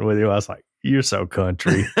squirrel hunting with him. I was like, you're so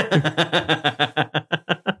country.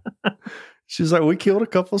 She's like, we killed a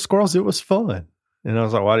couple of squirrels. It was fun. And I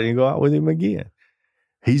was like, why didn't you go out with him again?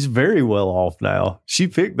 He's very well off now. She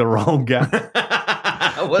picked the wrong guy.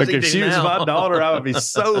 If she was my daughter, I would be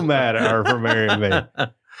so mad at her for marrying me.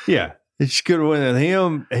 Yeah. She could have went with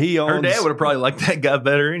him. Her dad would have probably liked that guy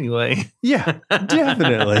better anyway. Yeah,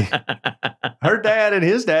 definitely. Her dad and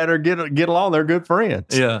his dad are get along. They're good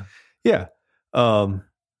friends. Yeah. Yeah.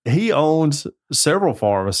 He owns several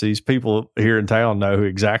pharmacies. People here in town know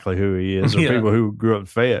exactly who he is, or people who grew up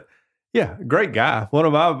fed. Yeah, great guy. One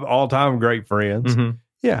of my all-time great friends. Mm-hmm.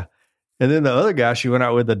 Yeah. And then the other guy she went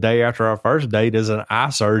out with the day after our first date is an eye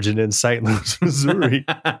surgeon in St. Louis, Missouri.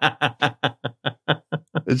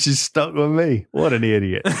 And she's stuck with me. What an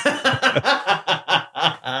idiot.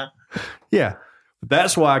 Yeah.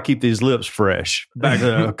 That's why I keep these lips fresh. Back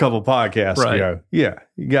to a couple podcasts ago. Yeah.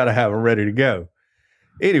 You got to have them ready to go.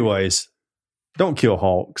 Anyways, don't kill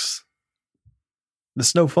hawks.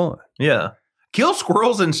 It's no fun. Yeah. Kill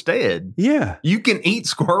squirrels instead. Yeah. You can eat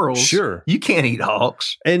squirrels. Sure. You can't eat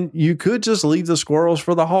hawks. And you could just leave the squirrels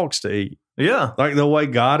for the hawks to eat. Yeah. Like the way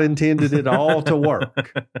God intended it all to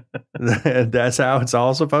work. That's how it's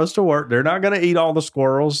all supposed to work. They're not going to eat all the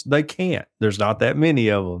squirrels. They can't. There's not that many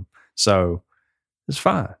of them. So it's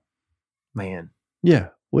fine. Man. Yeah.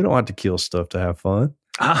 We don't have to kill stuff to have fun.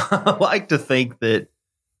 I like to think that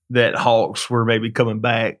hawks were maybe coming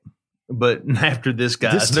back. But after this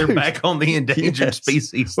guy, they're back on the endangered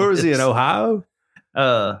species. Where was he, in Ohio?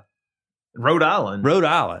 Rhode Island. Rhode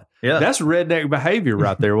Island. Yeah. That's redneck behavior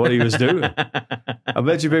right there, what he was doing. I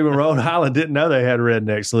bet you people in Rhode Island didn't know they had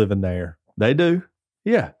rednecks living there. They do.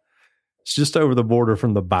 Yeah. It's just over the border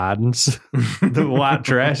from the Bidens, the white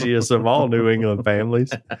trashiest of all New England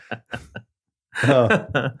families.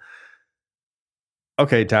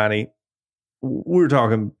 Okay, Tiny, we were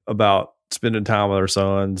talking about spending time with our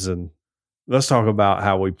sons, and let's talk about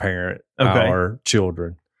how we parent our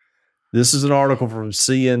children. This is an article from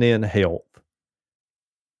CNN Health.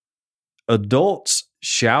 Adults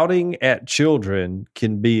shouting at children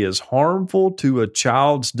can be as harmful to a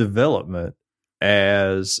child's development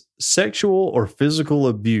as sexual or physical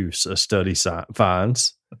abuse, a study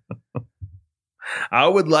finds. I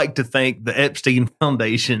would like to thank the Epstein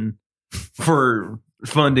Foundation for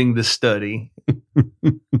funding this study.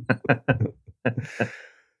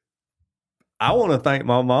 I want to thank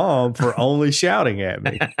my mom for only shouting at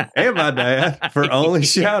me and my dad for only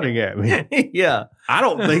shouting at me. Yeah. I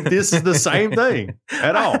don't think this is the same thing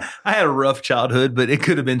at all. I had a rough childhood, but it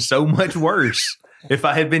could have been so much worse if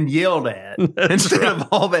I had been yelled at instead of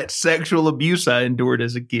all that sexual abuse I endured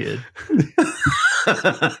as a kid.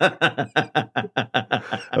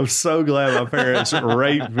 I'm so glad my parents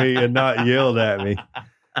raped me and not yelled at me.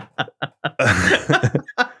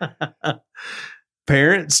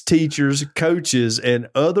 Parents, teachers, coaches, and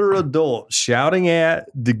other adults shouting at,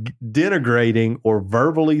 denigrating, or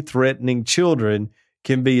verbally threatening children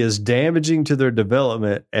can be as damaging to their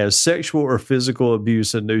development as sexual or physical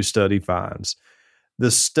abuse, a new study finds.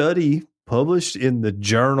 The study, published in the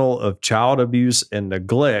Journal of Child Abuse and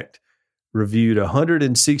Neglect, reviewed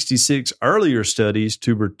 166 earlier studies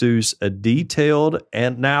to produce a detailed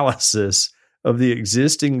analysis of the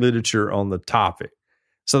existing literature on the topic.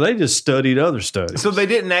 So they just studied other studies. So they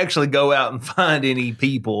didn't actually go out and find any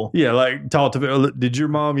people. Yeah, like talk to me. Did your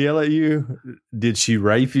mom yell at you? Did she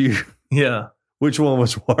rape you? Yeah. Which one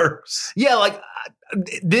was worse? Yeah, like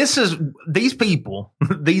these people,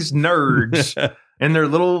 these nerds and their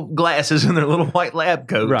little glasses and their little white lab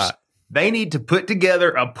coats. Right. They need to put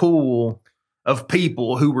together a pool of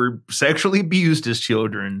people who were sexually abused as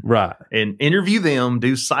children. Right. And interview them,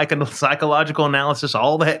 do psychological analysis,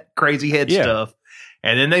 all that crazy head stuff.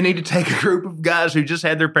 And then they need to take a group of guys who just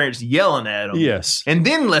had their parents yelling at them. Yes. And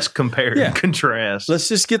then let's compare and contrast. Let's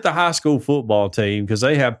just get the high school football team because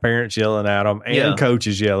they have parents yelling at them and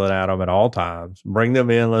coaches yelling at them at all times. Bring them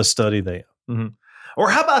in. Let's study them. Mm-hmm. Or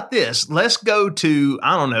how about this? Let's go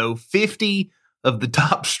to, 50 of the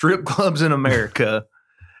top strip clubs in America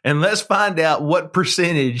and let's find out what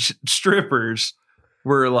percentage strippers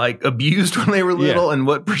were like abused when they were little and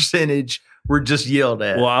what percentage were just yelled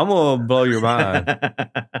at. Well, I'm going to blow your mind.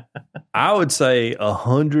 I would say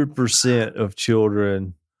 100% of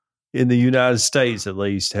children in the United States, at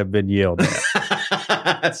least, have been yelled at.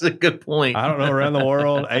 That's a good point. I don't know, around the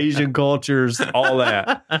world, Asian cultures, all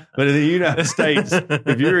that. But in the United States,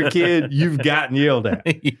 if you're a kid, you've gotten yelled at.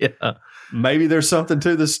 Yeah. Maybe there's something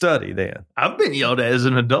to the study then. I've been yelled at as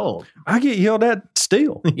an adult. I get yelled at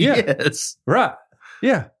still. Yeah. Yes. Right.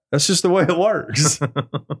 Yeah. That's just the way it works.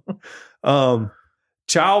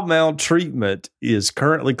 Child maltreatment is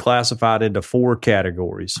currently classified into 4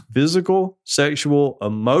 categories: physical, sexual,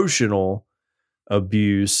 emotional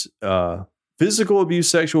abuse, physical abuse,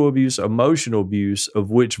 sexual abuse, emotional abuse,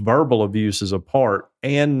 of which verbal abuse is a part,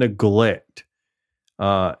 and neglect.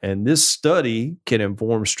 And this study can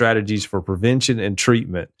inform strategies for prevention and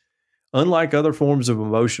treatment. Unlike other forms of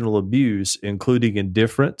emotional abuse, including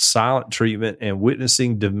indifference, silent treatment, and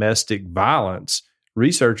witnessing domestic violence,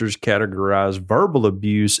 researchers categorize verbal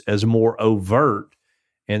abuse as more overt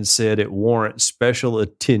and said it warrants special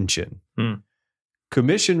attention.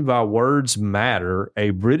 Commissioned by Words Matter, a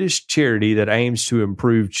British charity that aims to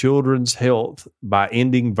improve children's health by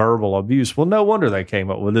ending verbal abuse. Well, no wonder they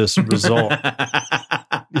came up with this result.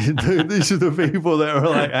 These are the people that were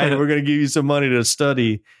like, hey, we're going to give you some money to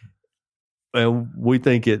study. And we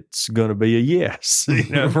think it's going to be a yes.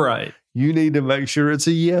 Right. You need to make sure it's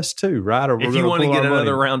a yes too, right? Or if you want to get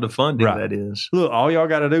another round of funding, that is. Look, all y'all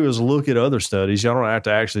got to do is look at other studies. Y'all don't have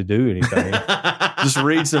to actually do anything. Just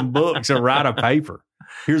read some books and write a paper.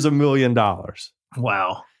 Here's $1 million.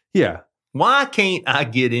 Wow. Yeah. Why can't I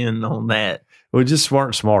get in on that? We just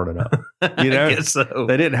weren't smart enough. I guess so.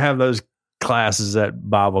 They didn't have those classes at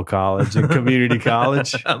Bible college and community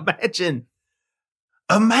college.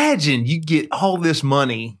 Imagine you get all this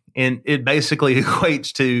money and it basically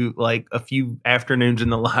equates to like a few afternoons in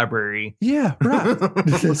the library. Yeah, right.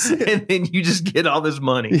 And then you just get all this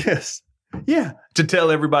money. Yes. Yeah. To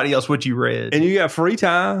tell everybody else what you read. And you got free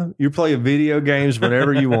time. You're playing video games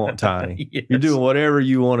whenever you want, Tiny. Yes. You're doing whatever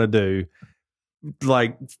you want to do.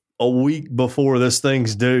 Like a week before this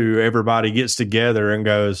thing's due, everybody gets together and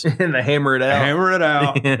goes, and they hammer it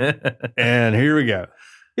out. And here we go.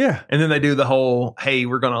 Yeah. And then they do the whole, hey,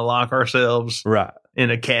 we're going to lock ourselves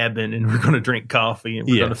in a cabin and we're going to drink coffee and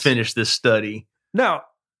we're going to finish this study. Now,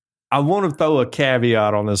 I want to throw a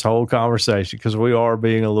caveat on this whole conversation because we are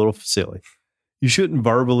being a little silly. You shouldn't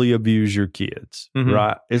verbally abuse your kids,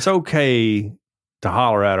 right? It's okay to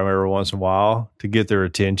holler at them every once in a while to get their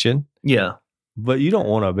attention. Yeah. But you don't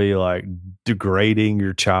want to be like degrading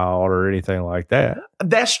your child or anything like that.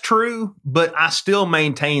 That's true, but I still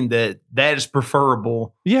maintain that is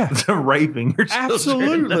preferable to raping your children.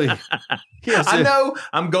 Absolutely. Yes, I know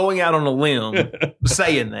I'm going out on a limb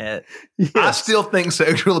saying that. Yes. I still think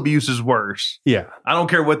sexual abuse is worse. Yeah. I don't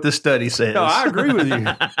care what this study says. No, I agree with you.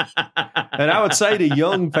 And I would say to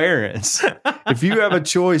young parents, if you have a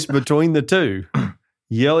choice between the two,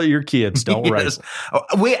 yell at your kids. Don't rape them.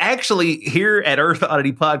 We actually, here at Earth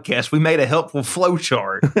Oddity Podcast, we made a helpful flow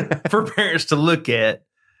chart for parents to look at.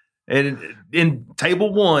 And in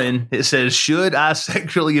table 1, it says, should I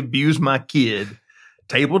sexually abuse my kid?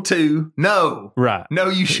 Table 2, no. Right. No,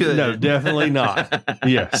 you shouldn't. No, definitely not.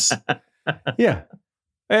 Yes. Yeah.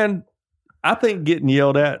 And I think getting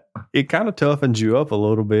yelled at, it kind of toughens you up a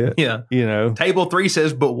little bit. Yeah. You know. Table 3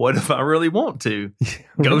 says, but what if I really want to?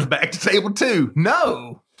 Goes back to table 2.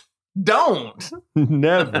 No, don't.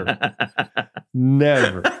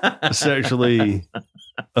 Never sexually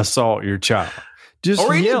assault your child. Just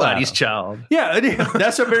or anybody's child. Yeah,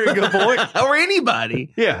 that's a very good point. Or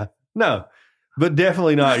anybody. Yeah. No. But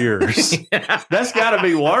definitely not yours. That's got to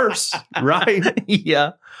be worse, right?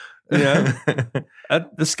 Yeah. Yeah.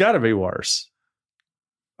 That's got to be worse.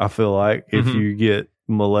 I feel like if you get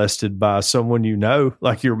molested by someone you know,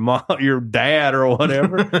 like your mom, your dad, or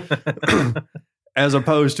whatever, as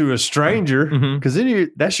opposed to a stranger, because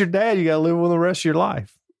then that's your dad. You got to live with the rest of your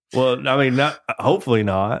life. Well, I mean, hopefully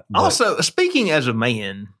not. But. Also, speaking as a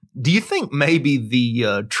man, do you think maybe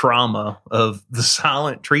the trauma of the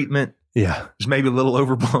silent treatment is maybe a little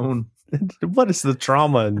overblown? What is the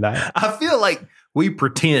trauma in that? I feel like we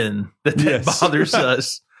pretend that bothers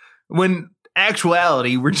us when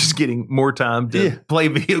actuality we're just getting more time to play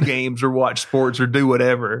video games or watch sports or do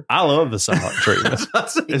whatever. I love the silent treatment.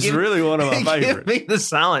 It's really one of my favorites. Give me the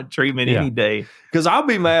silent treatment any day. Because I'll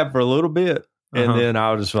be mad for a little bit and then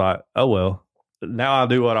I'll just like, oh, well, now I'll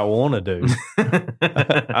do what I want to do. I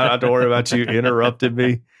don't have to worry about you interrupting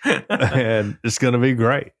me and it's going to be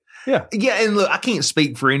great. Yeah. Yeah. And look, I can't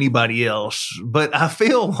speak for anybody else, but I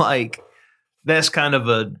feel like that's kind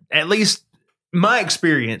of at least my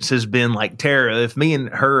experience has been like Tara, if me and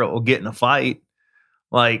her will get in a fight,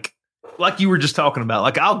 like you were just talking about,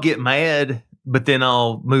 like I'll get mad, but then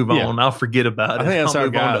I'll move on. I'll forget about it. I think that's I'll how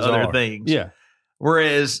move on guys to other are. things. Yeah.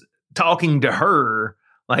 Whereas talking to her,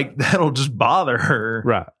 like that'll just bother her.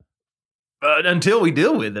 Right. Until we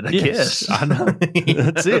deal with it, I guess. I know.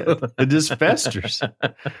 That's it. It just festers.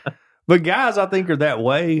 But guys, I think, are that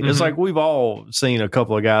way. It's like we've all seen a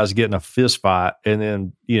couple of guys get in a fist fight and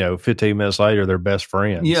then, 15 minutes later, they're best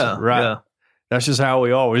friends. Yeah. Right. Yeah. That's just how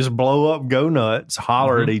we always blow up, go nuts,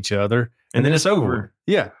 holler at each other. And then it's over.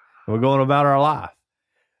 Yeah. And we're going about our life.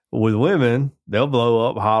 With women, they'll blow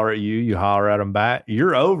up, holler at you. You holler at them back.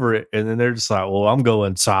 You're over it. And then they're just like, well, I'm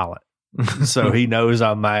going silent. So he knows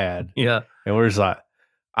I'm mad. Yeah. And we're just like,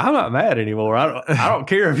 I'm not mad anymore. I don't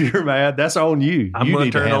care if you're mad. That's on you. I'm going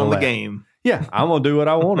to turn on the game. Yeah, I'm going to do what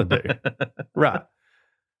I want to do. Right.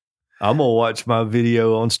 I'm going to watch my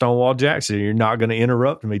video on Stonewall Jackson. You're not going to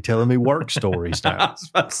interrupt me telling me work stories now. I was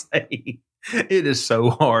about to say, it is so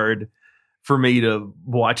hard for me to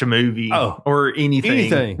watch a movie or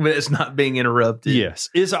anything, but it's not being interrupted. Yes,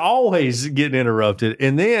 it's always getting interrupted.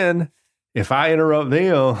 And then if I interrupt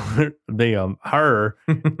her,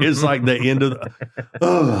 it's like the end of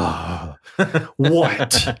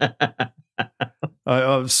what?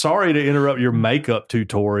 I'm sorry to interrupt your makeup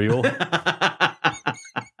tutorial.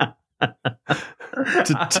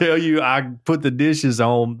 To tell you I put the dishes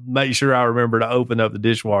on, make sure I remember to open up the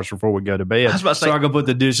dishwasher before we go to bed. So I can put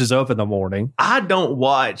the dishes up in the morning. I don't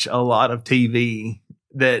watch a lot of TV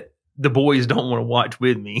that the boys don't want to watch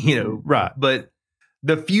with me, Right. But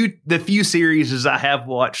the few series I have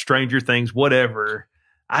watched, Stranger Things, whatever,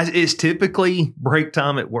 it's typically break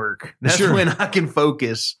time at work. That's when I can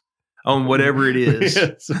focus on whatever it is.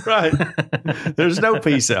 Yes, right. There's no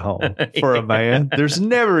peace at home for a man. There's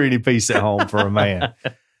never any peace at home for a man.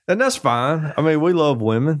 And that's fine. I mean, we love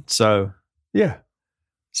women. So, yeah,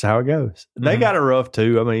 that's how it goes. They got it rough,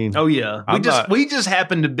 too. I mean. Oh, yeah. We just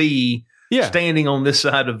happen to be standing on this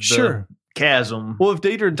side of the chasm. Well, if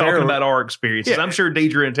Deidre and talking Tara about our experiences, I'm sure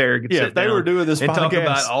Deidre and Tara could sit they down were doing this and podcast, talk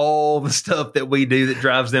about all the stuff that we do that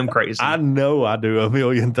drives them crazy. I know I do a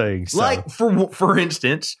million things. So. Like for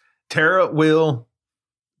instance, Tara will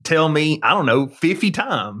tell me, I don't know, 50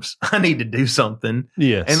 times I need to do something.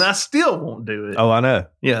 Yes. And I still won't do it. Oh, I know.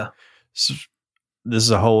 Yeah. So, this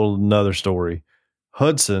is a whole nother story.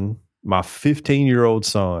 Hudson, my 15-year-old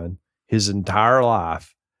son, his entire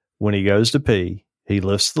life, when he goes to pee, he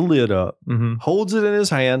lifts the lid up, holds it in his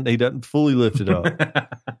hand. He doesn't fully lift it up.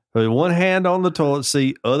 With one hand on the toilet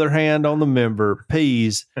seat, other hand on the member,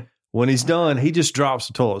 pees. When he's done, he just drops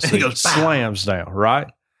the toilet seat, goes, slams down, right?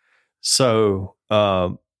 So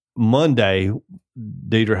Monday,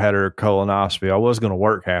 Deidre had her colonoscopy. I was going to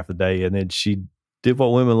work half the day, and then she did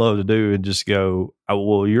what women love to do and just go, oh,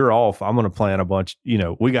 well, you're off. I'm going to plan a bunch.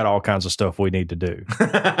 We got all kinds of stuff we need to do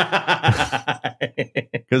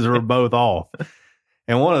because we're both off.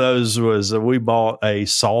 And one of those was we bought a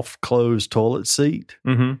soft close toilet seat.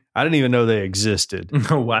 I didn't even know they existed.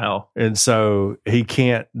 Oh, wow. And so he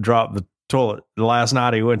can't drop the toilet. The last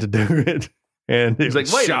night he went to do it. And he's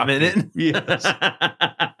like, wait a minute. Yes.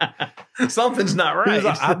 Something's not right.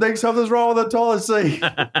 Like, I think something's wrong with the toilet seat.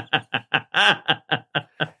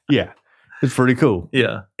 Yeah. It's pretty cool.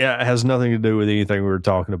 Yeah. Yeah. It has nothing to do with anything we were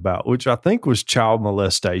talking about, which I think was child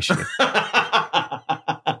molestation.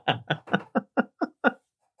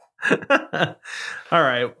 All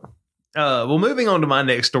right. Well, moving on to my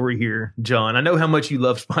next story here, John. I know how much you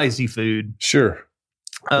love spicy food. Sure.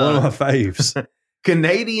 One of my faves.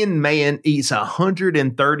 Canadian man eats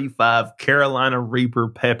 135 Carolina Reaper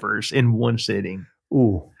peppers in one sitting.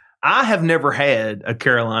 Ooh. I have never had a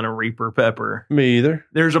Carolina Reaper pepper. Me either.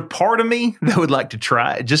 There's a part of me that would like to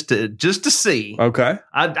try it just to see. Okay.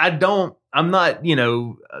 I'm not, what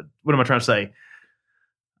am I trying to say?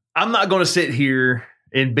 I'm not going to sit here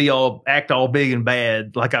and act all big and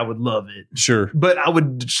bad like I would love it. Sure. But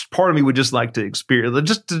part of me would just like to experience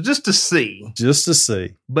just to see. Just to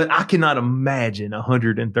see. But I cannot imagine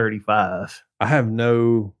 135. I have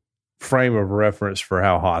no frame of reference for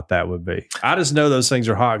how hot that would be. I just know those things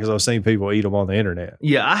are hot because I've seen people eat them on the internet.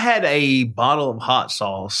 Yeah, I had a bottle of hot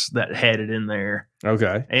sauce that had it in there.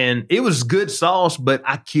 Okay. And it was good sauce, but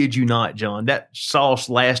I kid you not, John, that sauce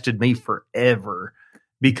lasted me forever.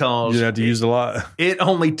 Because you have to use a lot. It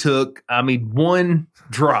only took, one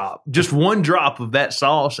drop, just one drop of that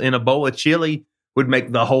sauce in a bowl of chili would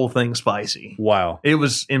make the whole thing spicy. Wow. It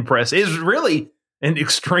was impressive. It was really an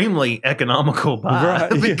extremely economical buy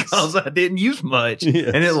because I didn't use much and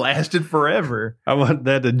it lasted forever. I want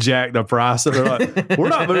that to jack the price. They're like, we're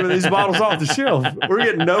not moving these bottles off the shelf. We're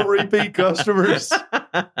getting no repeat customers.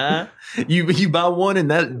 You buy one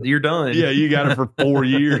and that you're done. Yeah, you got it for 4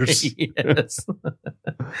 years. Yes.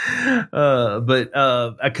 But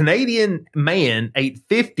a Canadian man ate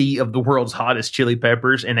 50 of the world's hottest chili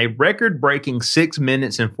peppers in a record-breaking 6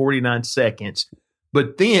 minutes and 49 seconds.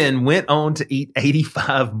 But then went on to eat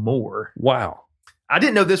 85 more. Wow. I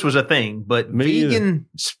didn't know this was a thing, but vegan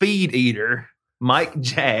speed eater, Mike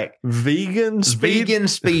Jack. Vegan speed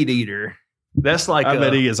eater. That's like I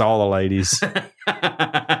bet he gets all the ladies.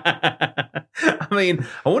 I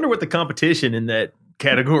wonder what the competition in that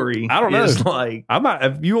category I don't know. is like. I might,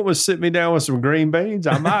 if you want to sit me down with some green beans,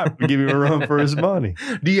 I might give him a run for his money.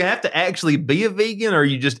 Do you have to actually be a vegan, or are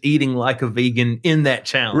you just eating like a vegan in that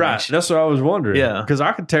challenge? Right. That's what I was wondering. Yeah. Because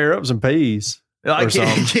I could tear up some peas.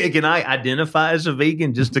 Can I identify as a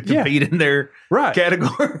vegan just to compete in their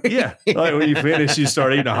category? Yeah. Like when you finish, you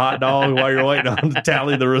start eating a hot dog while you're waiting on to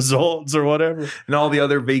tally the results or whatever. And all the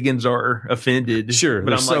other vegans are offended. Sure.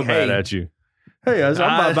 But I'm so mad at you. Hey,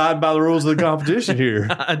 I'm abiding by the rules of the competition here.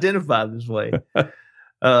 I identify this way.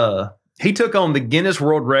 He took on the Guinness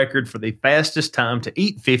World Record for the fastest time to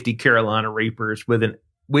eat 50 Carolina Reapers,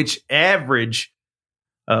 which average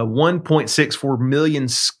 1.64 million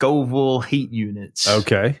Scoville heat units.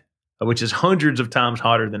 Okay. Which is hundreds of times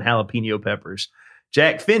hotter than jalapeno peppers.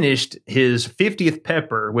 Jack finished his 50th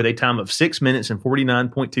pepper with a time of 6 minutes and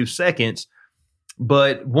 49.2 seconds.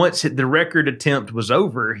 But once the record attempt was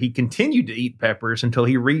over, he continued to eat peppers until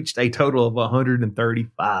he reached a total of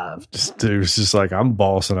 135. Dude, it's just like, I'm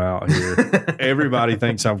bossing out here. Everybody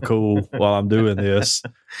thinks I'm cool while I'm doing this.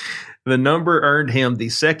 The number earned him the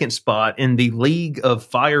second spot in the League of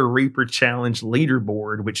Fire Reaper Challenge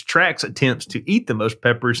leaderboard, which tracks attempts to eat the most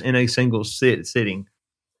peppers in a single sitting.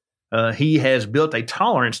 He has built a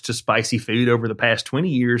tolerance to spicy food over the past 20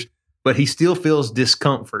 years, but he still feels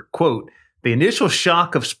discomfort. Quote, "The initial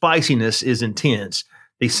shock of spiciness is intense.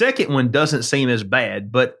 The second one doesn't seem as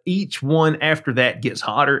bad, but each one after that gets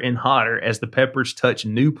hotter and hotter as the peppers touch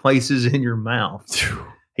new places in your mouth."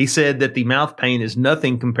 He said that the mouth pain is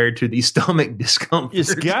nothing compared to the stomach discomfort.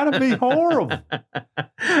 It's got to be horrible.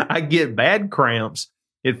 I get bad cramps.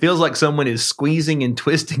 It feels like someone is squeezing and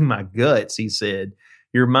twisting my guts, he said.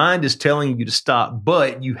 Your mind is telling you to stop,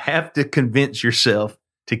 but you have to convince yourself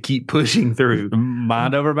to keep pushing through.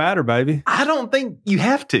 Mind over matter, baby. I don't think you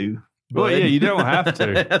have to. Well, yeah, you don't have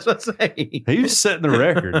to. That's what I'm saying. He's setting the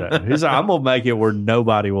record, though. He's like, I'm going to make it where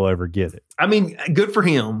nobody will ever get it. I mean, good for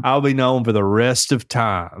him. I'll be known for the rest of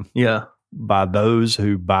time. Yeah. By those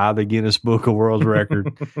who buy the Guinness Book of World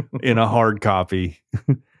Record in a hard copy.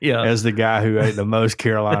 Yeah. As the guy who ate the most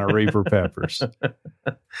Carolina Reaper peppers.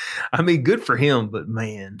 I mean, good for him, but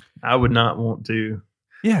man, I would not want to.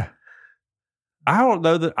 Yeah. I don't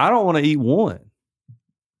know that I don't want to eat one.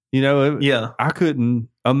 You know, yeah. I couldn't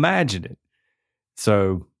imagine it.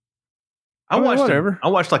 So I watched whatever. I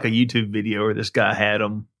watched like a YouTube video where this guy had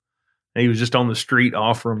them. And he was just on the street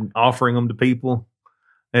offering them to people.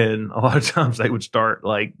 And a lot of times they would start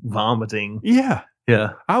like vomiting. Yeah.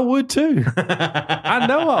 Yeah. I would too. I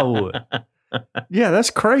know I would. Yeah,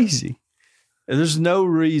 that's crazy. There's no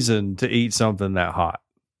reason to eat something that hot.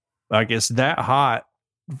 Like it's that hot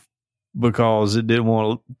because it didn't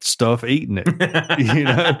want stuff eating it. You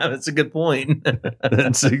know? That's a good point.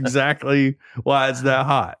 That's exactly why it's that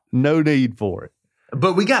hot. No need for it.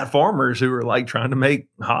 But we got farmers who are like trying to make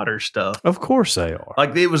hotter stuff. Of course they are.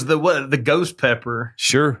 Like it was the ghost pepper.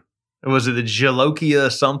 Sure. Was it the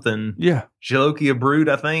Jalokia something? Yeah. Jalokia brood,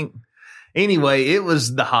 I think. Anyway, it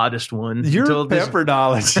was the hottest one. Your pepper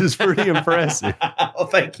knowledge is pretty impressive. Oh,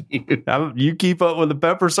 thank you. You keep up with the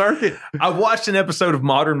pepper circuit? I watched an episode of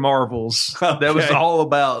Modern Marvels that was all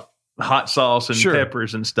about hot sauce and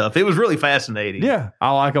peppers and stuff. It was really fascinating. Yeah.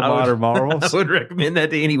 I like Modern Marvels. I would recommend that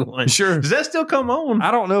to anyone. Sure. Does that still come on? I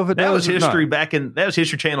don't know if it does. That was History that was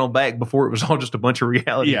History Channel back before it was all just a bunch of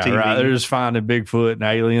reality TV. Right. They're just finding Bigfoot and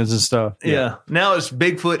aliens and stuff. Yeah. Now it's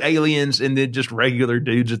Bigfoot, aliens, and then just regular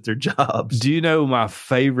dudes at their jobs. Do you know my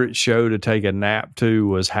favorite show to take a nap to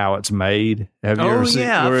was How It's Made? Have you ever seen?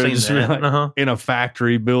 Yeah, I've seen that. Like in a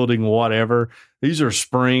factory building, whatever. These are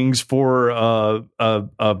springs for a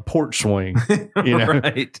porch swing. You know,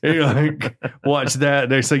 right? You like watch that.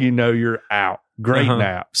 Next thing you know, you're out. Great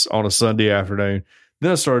naps on a Sunday afternoon.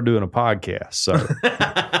 Then I started doing a podcast. So,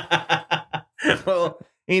 well,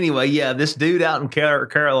 anyway, yeah, this dude out in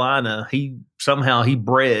Carolina, he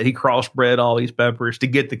crossbred all these peppers to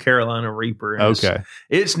get the Carolina Reaper. And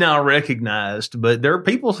it's now recognized, but there are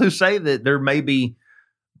people who say that there may be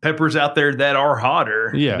peppers out there that are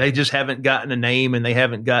hotter. Yeah. They just haven't gotten a name and they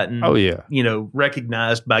haven't gotten,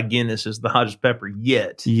 recognized by Guinness as the hottest pepper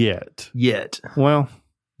yet. Well,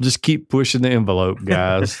 just keep pushing the envelope,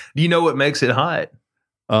 guys. Do you know what makes it hot?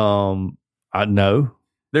 I know.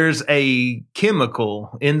 There's a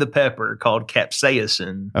chemical in the pepper called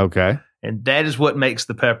capsaicin. Okay. And that is what makes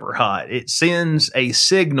the pepper hot. It sends a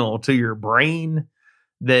signal to your brain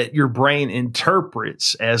that your brain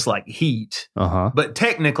interprets as like heat. But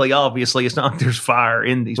technically, obviously, it's not like there's fire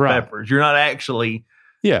in these peppers. You're not actually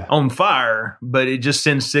on fire, but it just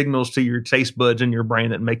sends signals to your taste buds in your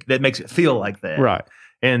brain that makes it feel like that. Right.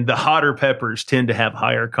 And the hotter peppers tend to have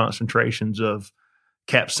higher concentrations of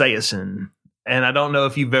capsaicin. And I don't know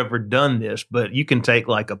if you've ever done this, but you can take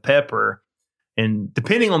like a pepper, and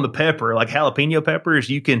depending on the pepper, like jalapeno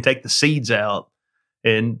peppers, you can take the seeds out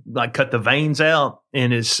and like cut the veins out,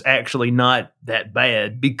 and it's actually not that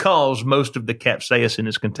bad because most of the capsaicin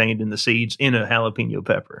is contained in the seeds in a jalapeno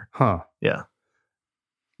pepper. Huh. Yeah.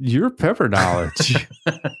 Your pepper knowledge.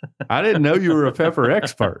 I didn't know you were a pepper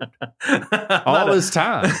expert all this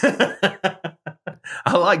time.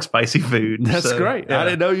 I like spicy food. That's great. Yeah. I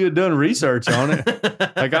didn't know you had done research on it.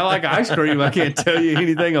 Like, I like ice cream. I can't tell you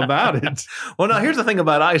anything about it. Well, now here's the thing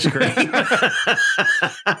about ice cream.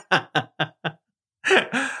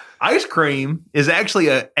 Ice cream is actually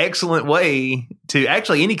an excellent way to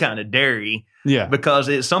any kind of dairy. Yeah. Because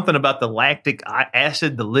it's something about the lactic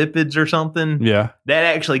acid, the lipids or something. Yeah. That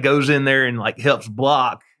actually goes in there and like helps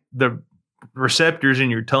block the receptors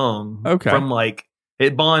in your tongue. From like,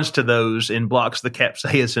 it bonds to those and blocks the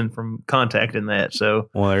capsaicin from contacting that. So,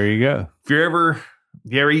 well, there you go. If you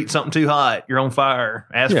ever eat something too hot, you're on fire,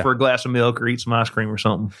 ask for a glass of milk or eat some ice cream or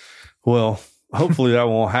something. Well, hopefully that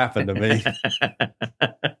won't happen to me.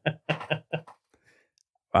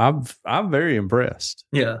 I'm very impressed.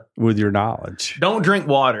 Yeah. With your knowledge. Don't drink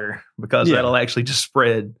water because that'll actually just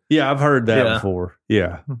spread. Yeah, I've heard that before.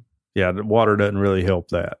 Yeah. Yeah, the water doesn't really help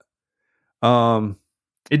that.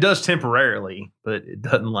 It does temporarily, but it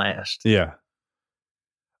doesn't last. Yeah.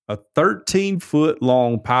 A 13-foot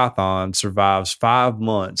long python survives 5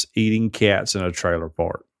 months eating cats in a trailer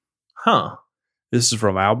park. Huh. This is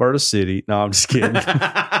from Alberta City. No, I'm just kidding.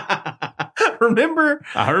 Remember?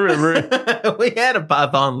 I remember it. We had a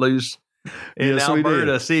python loose in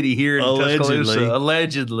Alberta City here in Tuscaloosa,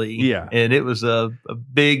 allegedly. Yeah. And it was a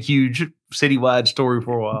big, huge citywide story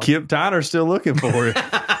for a while. Kip Tyner's still looking for it.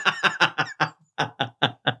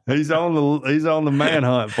 He's on the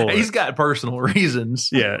manhunt for it. He's got personal reasons.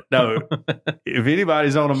 Yeah, no. If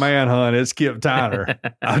anybody's on a manhunt, it's Kip Tyner.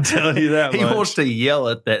 I'm telling you that He much. wants to yell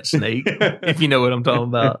at that snake, if you know what I'm talking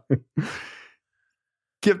about.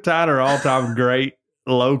 Kip Tyner, all-time great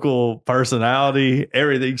local personality,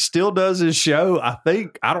 everything. Still does his show.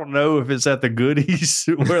 I don't know if it's at the Goodies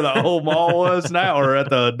where the old mall was now or at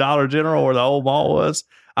the Dollar General where the old mall was.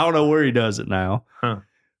 I don't know where he does it now. Huh.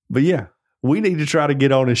 But yeah, we need to try to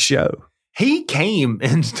get on his show. He came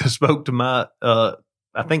and spoke to my, I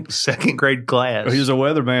think, second grade class. He was a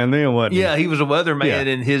weatherman then, wasn't he? Yeah, he was a weatherman,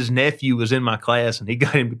 and his nephew was in my class, and he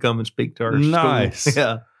got him to come and speak to our nice. school.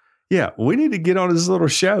 Yeah. Yeah, we need to get on his little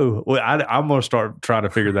show. Well, I'm going to start trying to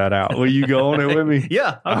figure that out. Will you go on it with me?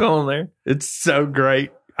 Yeah, I'll go on there. It's so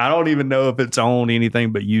great. I don't even know if it's on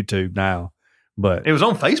anything but YouTube now. But it was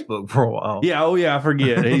on Facebook for a while. Yeah. Oh, yeah. I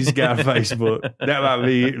forget. He's got Facebook. That might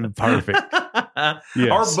be perfect.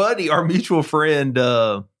 Yes. Our mutual friend,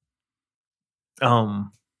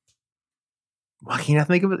 why can't I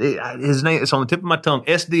think of it? His name is on the tip of my tongue.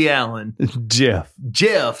 SD Allen. Jeff.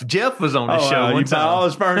 Jeff was on the show. You buy all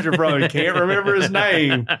his furniture from him. Can't remember his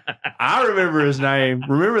name. I remember his name.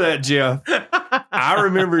 Remember that, Jeff. I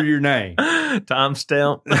remember your name.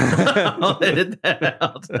 Timestamp. I'll edit that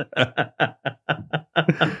out.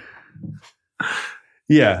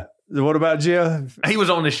 Yeah. What about Jeff? He was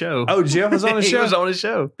on the show. Oh, Jeff was on the show? He was on the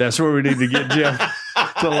show. That's where we need to get Jeff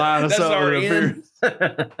to line us up.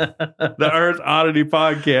 The Earth Oddity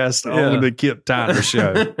podcast on the Kip Tyner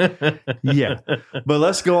show. Yeah. But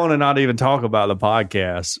let's go on and not even talk about the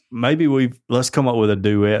podcast. Maybe let's come up with a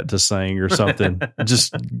duet to sing or something.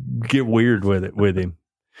 Just get weird with it with him.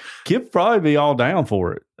 Kip probably be all down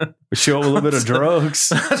for it. Show him a little bit of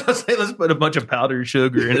drugs. I was going to say, let's put a bunch of powdered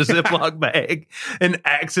sugar in a Ziploc bag and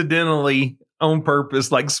accidentally, on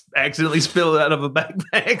purpose, accidentally spill it out of a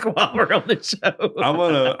backpack while we're on the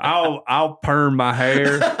show. I'll perm my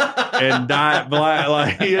hair and dye it black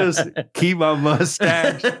like his. Keep my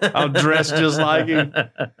mustache. I'll dress just like him.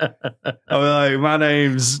 I'll be like, my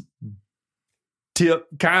name's Tip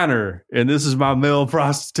Tyner, and this is my male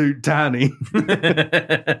prostitute, Tiny.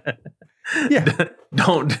 Yeah.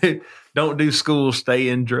 Don't do school, stay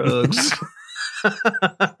in drugs.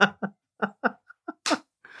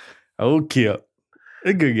 Oh, Kip.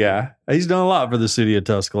 A good guy. He's done a lot for the city of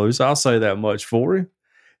Tuscaloosa. I'll say that much for him.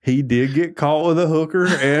 He did get caught with a hooker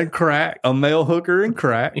and crack, a male hooker and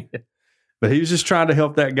crack. But he was just trying to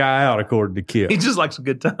help that guy out, according to Kip. He just likes a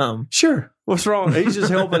good time. Sure. What's wrong? He's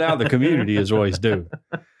just helping out the community is what he's doing.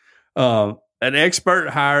 An expert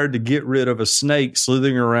hired to get rid of a snake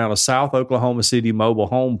slithering around a South Oklahoma City mobile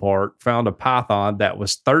home park found a python that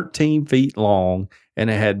was 13 feet long and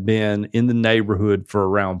it had been in the neighborhood for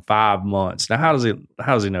around 5 months. Now, how does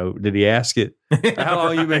he know? Did he ask it? How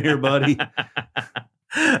long you been here, buddy?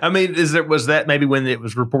 I mean, was that maybe when it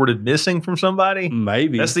was reported missing from somebody?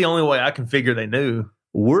 Maybe. That's the only way I can figure they knew.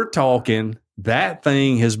 We're talking that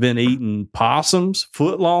thing has been eating possums,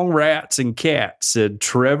 foot-long rats, and cats, said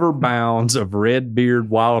Trevor Bounds of Red Beard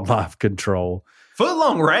Wildlife Control.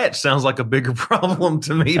 Foot-long rats sounds like a bigger problem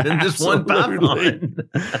to me than this one python.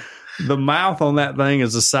 The mouth on that thing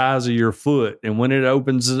is the size of your foot, and when it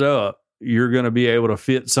opens it up, you're going to be able to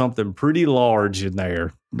fit something pretty large in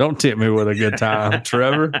there. Don't tempt me with a good time,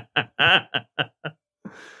 Trevor.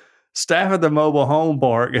 Staff at the mobile home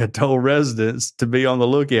park had told residents to be on the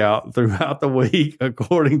lookout throughout the week,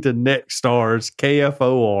 according to Nexstar's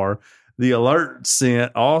KFOR. The alert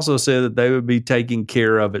sent also said that they would be taking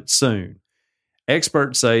care of it soon.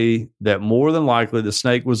 Experts say that more than likely the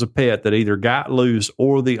snake was a pet that either got loose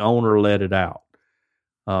or the owner let it out.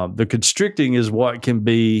 The constricting is what can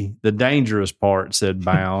be the dangerous part, said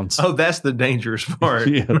Bounds. Oh, that's the dangerous part.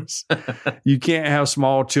 Yes. You can't have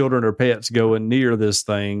small children or pets going near this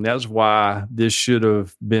thing. That's why this should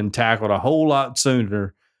have been tackled a whole lot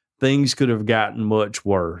sooner. Things could have gotten much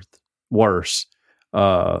worse.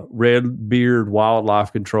 Red Beard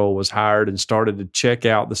Wildlife Control was hired and started to check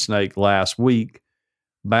out the snake last week.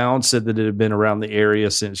 Bounds said that it had been around the area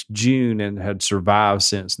since June and had survived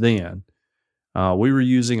since then. We were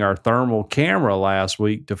using our thermal camera last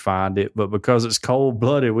week to find it, but because it's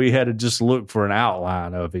cold-blooded, we had to just look for an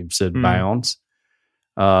outline of him, said Bounds.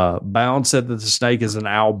 Bounds said that the snake is an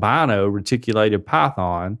albino reticulated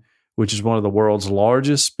python, which is one of the world's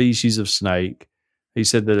largest species of snake. He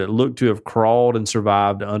said that it looked to have crawled and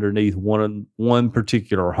survived underneath one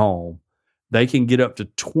particular home. They can get up to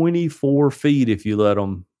 24 feet if you let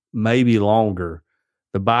them maybe longer.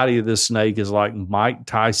 The body of this snake is like Mike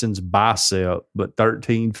Tyson's bicep, but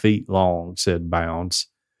 13 feet long, said Bounds.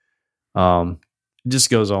 It just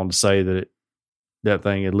goes on to say that that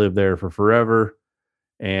thing had lived there for forever.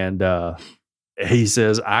 And he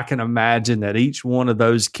says, I can imagine that each one of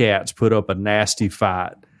those cats put up a nasty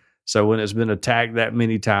fight. So when it's been attacked that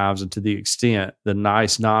many times and to the extent the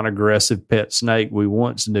nice, non-aggressive pet snake we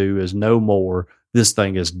once knew is no more, this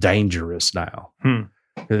thing is dangerous now.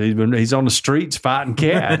 He's on the streets fighting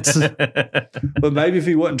cats. But maybe if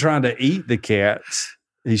he wasn't trying to eat the cats,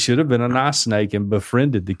 he should have been a nice snake and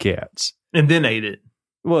befriended the cats. And then ate it.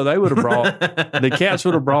 Well, they would have brought, the cats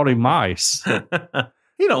would have brought him mice.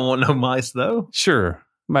 He don't want no mice, though. Sure.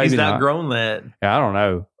 Maybe he's not grown that. I don't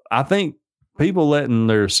know. I think people letting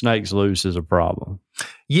their snakes loose is a problem.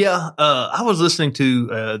 Yeah. I was listening to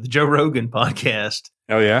the Joe Rogan podcast.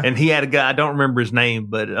 Oh, yeah? And he had a guy, I don't remember his name,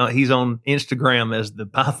 but he's on Instagram as the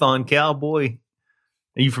Python Cowboy.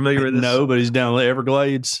 Are you familiar with this? No, but he's down in the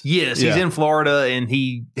Everglades. Yes, he's in Florida, and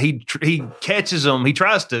he catches them. He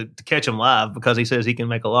tries to catch them live because he says he can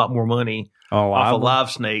make a lot more money off a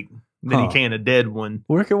live snake than he can a dead one.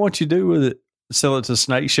 What you do with it? Sell it to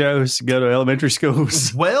snake shows? Go to elementary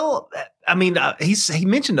schools? Well, I mean, he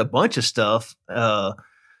mentioned a bunch of stuff.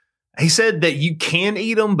 He said that you can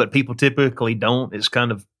eat them, but people typically don't. It's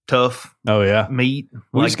kind of tough. Oh, yeah. Meat.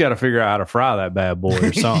 We just got to figure out how to fry that bad boy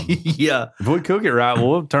or something. Yeah. If we cook it right,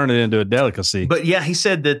 we'll turn it into a delicacy. But yeah, he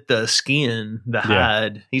said that the skin, the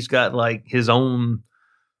hide, he's got like his own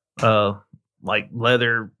like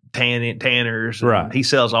leather tanners. Right. He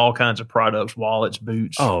sells all kinds of products, wallets,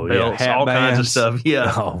 boots, belts, all kinds of stuff.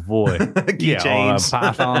 Yeah. Oh, boy. Keychains.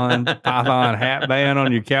 On a Python hat band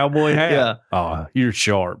on your cowboy hat. Yeah. Oh, you're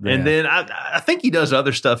sharp, man. And then I think he does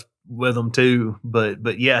other stuff with them too.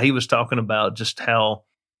 But yeah, he was talking about just how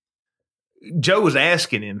Joe was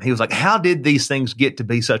asking him. He was like, how did these things get to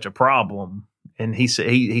be such a problem? And he said,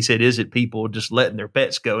 is it people just letting their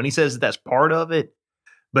pets go? And he says that's part of it.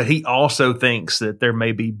 But he also thinks that there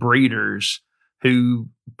may be breeders who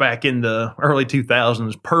back in the early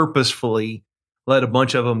 2000s purposefully let a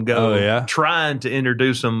bunch of them go, trying to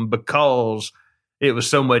introduce them because it was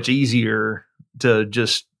so much easier to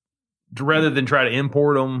just, rather than try to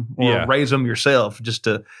import them or raise them yourself, just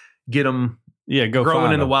to get them go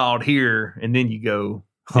growing in the wild here, and then you go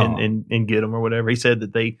and get them or whatever. He said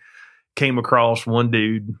that they came across one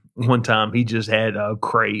dude one time. He just had a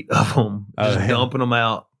crate of them, just dumping them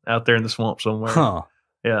out there in the swamp somewhere.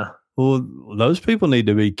 Yeah. Well, those people need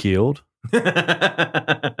to be killed.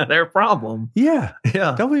 They're a problem. Yeah.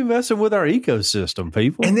 Don't be messing with our ecosystem,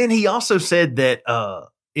 people. And then he also said that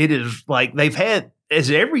it is like they've had,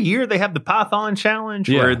 as every year they have the Python Challenge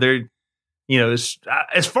where they're,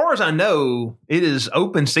 as far as I know, it is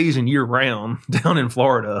open season year round down in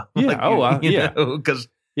Florida. Yeah. Because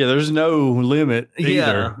there's no limit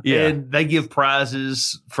either. Yeah. And they give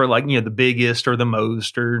prizes for the biggest or the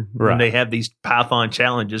most, or when they have these Python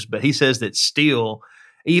challenges. But he says that still,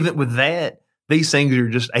 even with that, these things are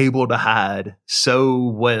just able to hide so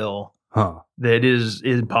well that it is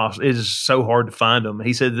impossible. It is so hard to find them.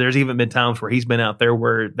 He said there's even been times where he's been out there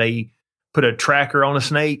where they put a tracker on a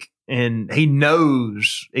snake and he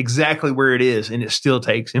knows exactly where it is, and it still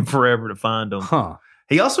takes him forever to find them.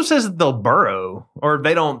 He also says that they'll burrow, or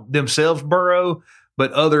they don't themselves burrow,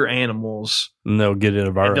 but other animals. And they'll get in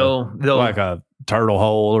a burrow. They'll like a turtle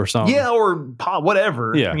hole or something. Yeah, or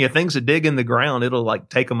whatever. Yeah. Things that dig in the ground, it'll like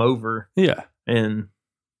take them over. Yeah. And,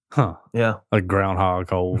 like groundhog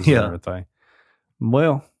holes and everything.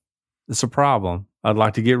 Well, it's a problem. I'd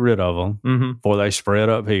like to get rid of them before they spread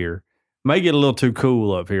up here. May get a little too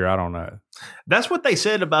cool up here. I don't know. That's what they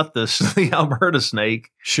said about the Alberta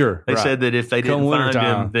snake. Sure. They said that if they didn't find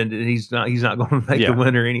him, then he's not going to make the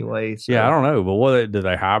winter anyway. So. Yeah, I don't know. But do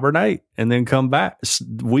they hibernate and then come back?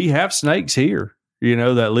 We have snakes here,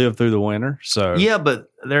 that live through the winter. So yeah,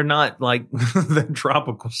 but they're not like the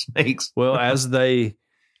tropical snakes. Well, as they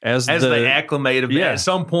acclimate, at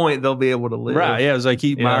some point they'll be able to live. Right. Yeah. As they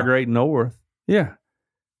keep migrating north. Yeah.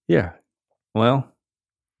 Yeah. Well,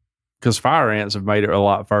 because fire ants have made it a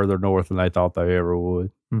lot further north than they thought they ever would.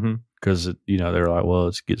 Because, they're like, well,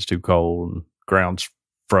 it gets too cold and ground's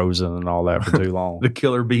frozen and all that for too long. The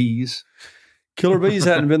killer bees. Killer bees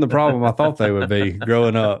hadn't been the problem I thought they would be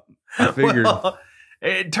growing up. I figured. Well,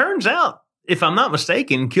 it turns out, if I'm not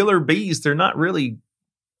mistaken, killer bees, they're not really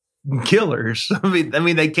killers. I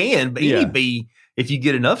mean, they can, but any bee, if you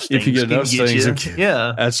get enough stings,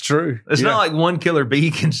 that's true. It's not like one killer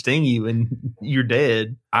bee can sting you and you're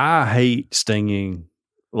dead. I hate stinging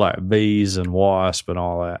like bees and wasps and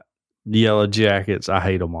all that. Yellow jackets, I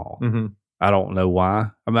hate them all. I don't know why.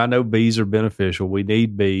 I mean, I know bees are beneficial. We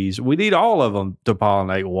need bees. We need all of them to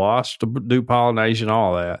pollinate, wasps to do pollination,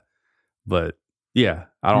 all that. But yeah,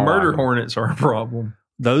 I don't. Murder hornets are a problem.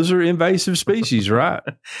 Those are invasive species, right?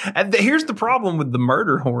 And here's the problem with the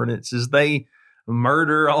murder hornets: is they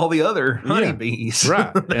murder all the other honeybees,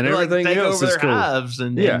 right? And everything take else over is their cool. hives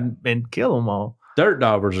and kill them all. Dirt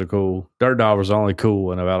daubers are cool. Dirt daubers are only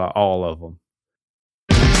cool in about all of them.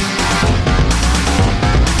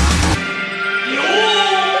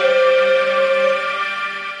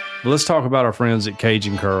 Let's talk about our friends at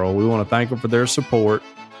Cajun Curl. We want to thank them for their support.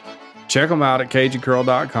 Check them out at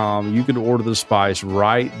CajunCurl.com. You can order the spice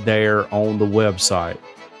right there on the website.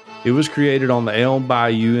 It was created on the Elm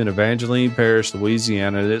Bayou in Evangeline Parish,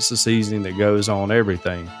 Louisiana, and it's a seasoning that goes on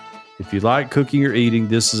everything. If you like cooking or eating,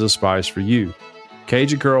 this is a spice for you.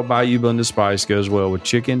 Cajun Curl Bayou Blended Spice goes well with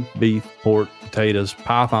chicken, beef, pork, potatoes,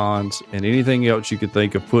 pythons, and anything else you could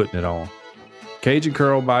think of putting it on. Cajun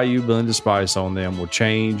Curl Bayou Blended Spice on them will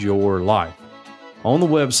change your life. On the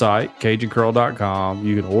website, CajunCurl.com,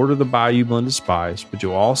 you can order the Bayou Blended Spice, but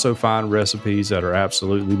you'll also find recipes that are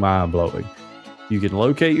absolutely mind-blowing. You can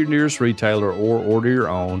locate your nearest retailer or order your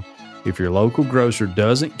own. If your local grocer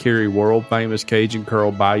doesn't carry world-famous Cajun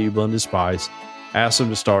Curl Bayou Blended Spice, ask them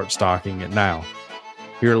to start stocking it now.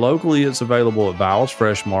 Here locally, it's available at Vowels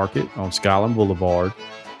Fresh Market on Skyland Boulevard,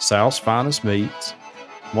 South's Finest Meats,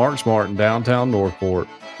 Mark's Mart in downtown Northport,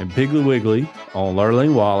 and Piggly Wiggly on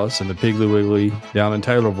Lurleen Wallace and the Piggly Wiggly down in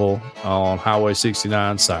Taylorville on Highway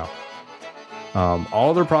 69 South.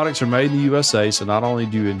 All their products are made in the USA, so not only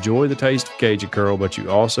do you enjoy the taste of Cajun Curl, but you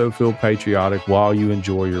also feel patriotic while you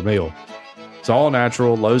enjoy your meal. It's all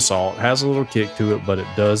natural, low salt, has a little kick to it, but it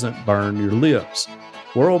doesn't burn your lips.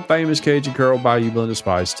 World famous Cajun Curl Bayou Blended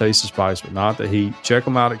Spice. Taste the spice, but not the heat. Check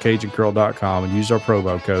them out at CajunCurl.com and use our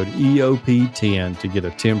promo code EOP10 to get a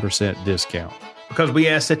 10% discount. Because we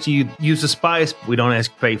ask that you use the spice, we don't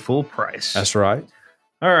ask to pay full price. That's right.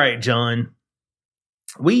 All right, John.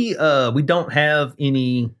 We don't have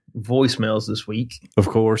any voicemails this week. Of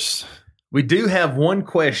course. We do have one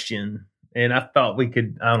question, and I thought we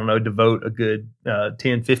could, devote a good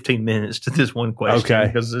 10, 15 minutes to this one question. Okay.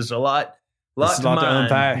 Because there's a lot to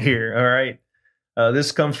unpack here. All right.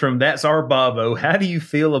 This comes from That's Our Bobo. How do you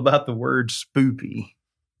feel about the word spoopy?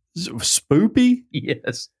 Spoopy?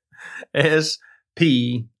 Yes.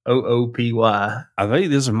 SPOOPY. I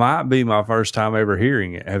think this might be my first time ever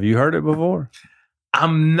hearing it. Have you heard it before?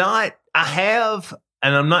 I have,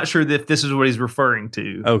 and I'm not sure if this is what he's referring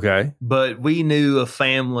to. Okay. But we knew a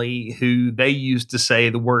family who they used to say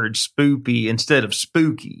the word spoopy instead of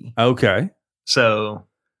spooky. Okay. So...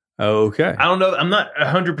 Okay. I don't know. I'm not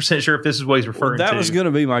 100% sure if this is what he's referring to. That was going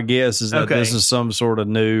to be my guess, is that this is some sort of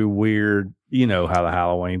new, weird, you know how the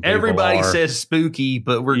Halloween people Everybody says spooky,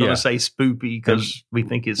 but we're going to say spoopy because we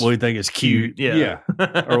think it's cute. Yeah.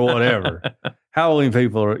 Or whatever. Halloween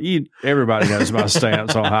people everybody knows my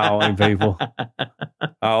stance on Halloween people.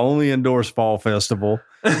 I only endorse Fall Festival.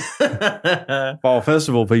 Fall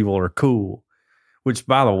Festival people are cool, which,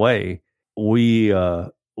 by the way,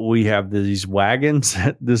 we have these wagons.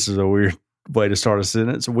 This is a weird way to start a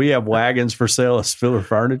sentence. We have wagons for sale as Spiller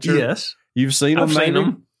Furniture. Yes. You've seen them, I've seen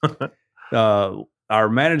them. Our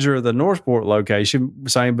manager of the Northport location,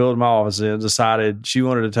 same building my office in, decided she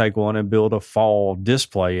wanted to take one and build a fall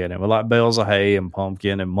display in it with like bales of hay and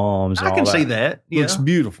pumpkin and mums and all that. I can see that. Yeah. Looks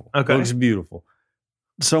beautiful. Okay. Looks beautiful.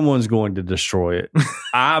 Someone's going to destroy it.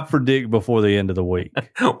 I predict before the end of the week.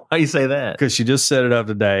 Why you say that? Because she just set it up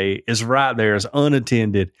today. It's right there. It's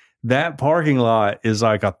unattended. That parking lot is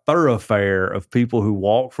like a thoroughfare of people who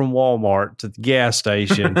walk from Walmart to the gas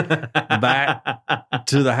station, back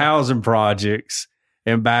to the housing projects,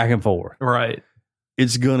 and back and forth. Right.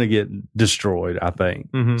 It's going to get destroyed, I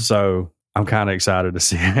think. Mm-hmm. So I'm kind of excited to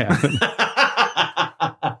see it happen.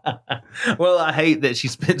 Well, I hate that she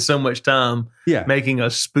spent so much time making a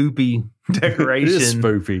spoopy decoration. It is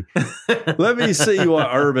spoopy. Let me see what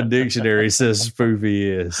Urban Dictionary says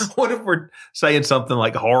spoopy is. What if we're saying something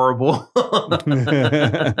like horrible?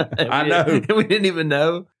 I know. We didn't even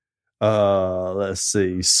know. Let's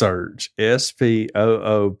see. Search.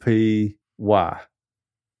 SPOOPY.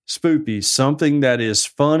 Spoopy. Something that is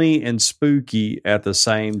funny and spooky at the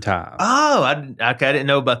same time. Oh, I didn't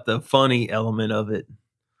know about the funny element of it.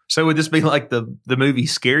 So would this be like the movie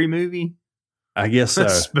Scary Movie? I guess so.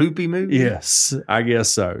 Spoopy movie? Yes, I guess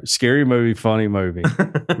so. Scary movie, funny movie.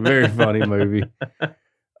 Very funny movie.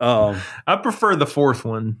 I prefer the fourth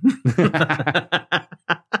one.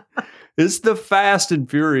 It's the Fast and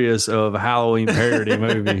Furious of Halloween parody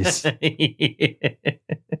movies.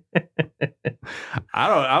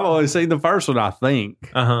 I've only seen the first one, I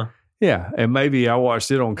think. Uh-huh. Yeah, and maybe I watched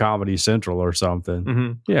it on Comedy Central or something.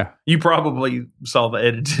 Mm-hmm. Yeah. You probably saw the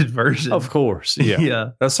edited version. Of course, yeah. Yeah.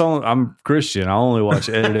 That's all. I'm Christian. I only watch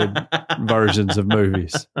edited versions of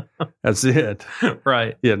movies. That's it.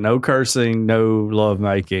 Right. Yeah, no cursing, no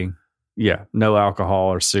lovemaking. Yeah, no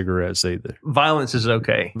alcohol or cigarettes either. Violence is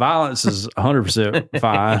okay. Violence is 100%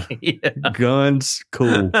 fine. Yeah. Guns,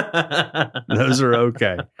 cool. Those are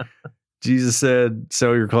okay. Jesus said,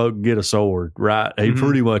 sell your cloak and get a sword, right? He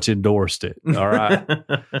pretty much endorsed it. All right.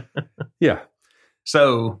 Yeah.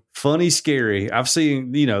 So funny, scary. I've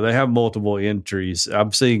seen, they have multiple entries.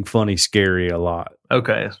 I'm seeing funny, scary a lot.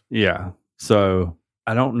 Okay. Yeah. So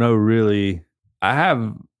I don't know really. I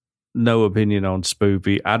have no opinion on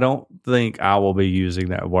spoopy. I don't think I will be using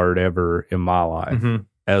that word ever in my life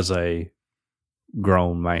as a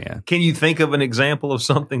grown man. Can you think of an example of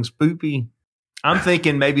something spoopy? I'm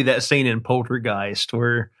thinking maybe that scene in Poltergeist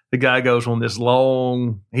where the guy goes on this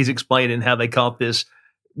long, he's explaining how they caught this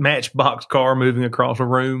matchbox car moving across a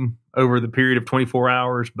room over the period of 24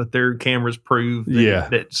 hours, but their cameras prove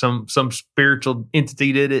that some spiritual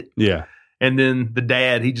entity did it. Yeah. And then the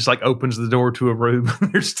dad, he just like opens the door to a room.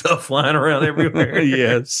 There's stuff flying around everywhere.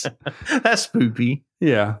 Yes. That's spoopy.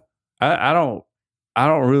 Yeah. I don't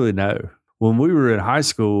really know. When we were in high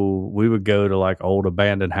school, we would go to like old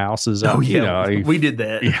abandoned houses. Oh, yeah. We did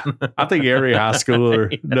that. Yeah. I think every high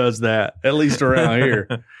schooler does that, at least around here.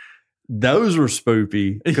 Those were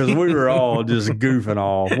spoopy because we were all just goofing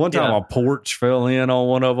off. One time a porch fell in on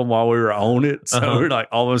one of them while we were on it. So we like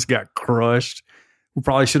almost got crushed. We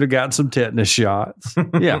probably should have gotten some tetanus shots.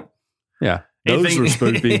 Yeah. Yeah. Those were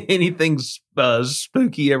spoopy. Anything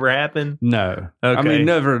spooky ever happen? No. Okay. I mean,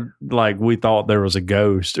 never like we thought there was a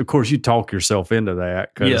ghost. Of course, you talk yourself into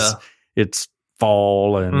that because it's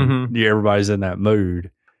fall and everybody's in that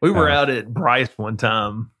mood. We were out at Bryce one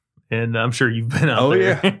time, and I'm sure you've been out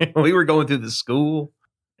there. Yeah. We were going through the school,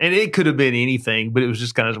 and it could have been anything, but it was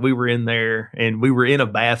just kind of, we were in there, and we were in a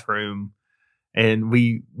bathroom, and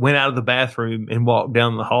we went out of the bathroom and walked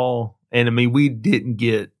down the hall. And I mean, we didn't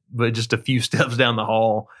get but just a few steps down the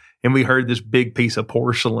hall, and we heard this big piece of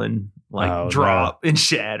porcelain drop and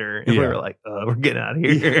shatter. And we were like, we're getting out of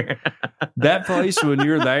here. That place, when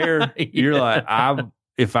you're there, you're like,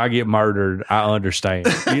 if I get murdered, I understand.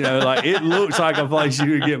 Like it looks like a place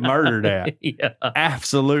you would get murdered at. Yeah.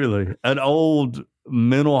 Absolutely. An old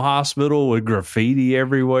mental hospital with graffiti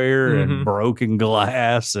everywhere and broken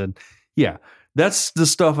glass. And that's the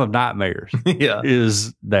stuff of nightmares. Yeah.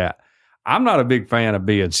 Is that. I'm not a big fan of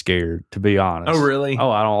being scared, to be honest. Oh, really?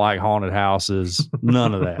 Oh, I don't like haunted houses.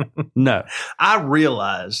 None of that. No. I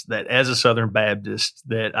realize that as a Southern Baptist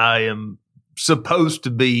that I am supposed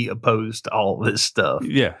to be opposed to all this stuff.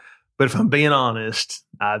 Yeah. But if I'm being honest,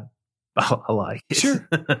 I like it. Sure.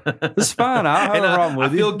 It's fine. I don't have a problem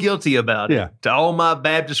with I feel guilty about it. To all my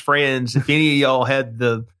Baptist friends, if any of y'all had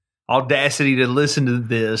the audacity to listen to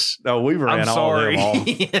this, we ran all them off.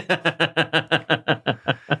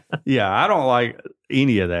 Yeah, I don't like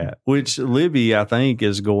any of that. Which Libby, I think,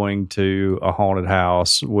 is going to a haunted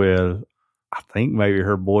house with, I think maybe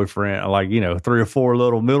her boyfriend, 3 or 4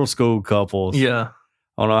 little middle school couples. Yeah.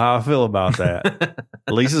 I don't know how I feel about that.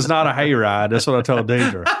 At least it's not a hayride. That's what I told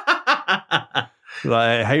Deidre.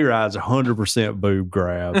 Like, hayride's 100% boob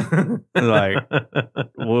grab. Like,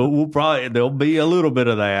 we'll probably, there'll be a little bit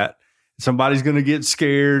of that. Somebody's going to get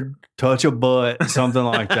scared, touch a butt, something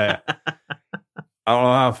like that. I don't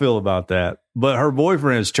know how I feel about that. But her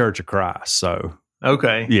boyfriend's Church of Christ, so.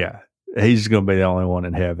 Okay. Yeah. He's going to be the only one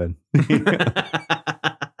in heaven.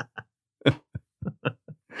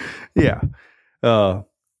 Yeah.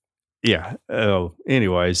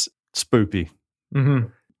 Anyways, spoopy.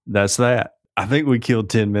 That's that. I think we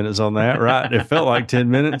killed 10 minutes on that, right? It felt like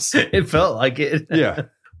 10 minutes. It felt like it. Yeah.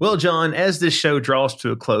 Well, John, as this show draws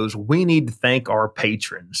to a close, we need to thank our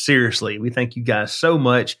patrons. Seriously, we thank you guys so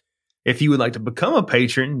much. If you would like to become a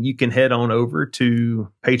patron, you can head on over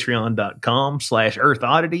to patreon.com/Earth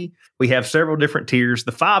Oddity. We have several different tiers.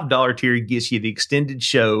 The $5 tier gets you the extended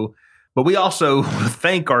show, but we also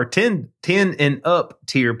thank our 10 and up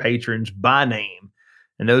tier patrons by name.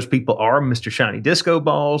 And those people are Mr. Shiny Disco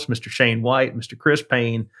Balls, Mr. Shane White, Mr. Chris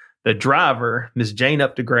Payne, the driver, Ms. Jane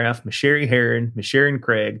Updegraff, Ms. Sherry Heron, Ms. Sharon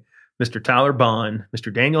Craig, Mr. Tyler Bond,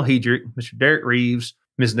 Mr. Daniel Hedrick, Mr. Derek Reeves,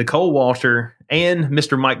 Ms. Nicole Walter, and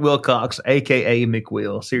Mr. Mike Wilcox, a.k.a.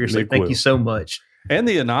 McWill. Seriously, thank you so much. And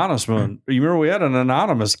the anonymous one. You remember we had an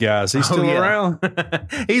anonymous guy. Is he still around?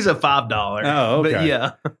 He's a $5. Oh, okay. But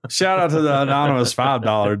yeah. Shout out to the anonymous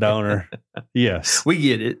 $5 donor. Yes. We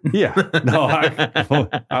get it. Yeah. No,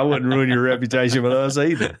 I wouldn't ruin your reputation with us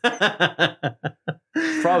either.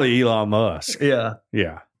 Probably Elon Musk. Yeah.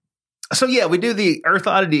 Yeah. So, yeah, we do the Earth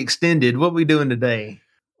Oddity Extended. What are we doing today?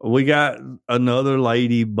 We got another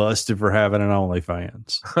lady busted for having an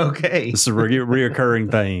OnlyFans. Okay. It's a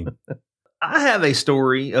reoccurring thing. I have a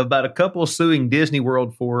story about a couple suing Disney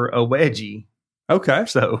World for a wedgie. Okay.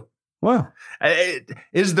 So, well,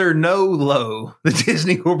 is there no low the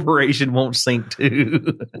Disney Corporation won't sink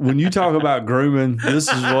to? When you talk about grooming,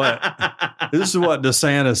 this is what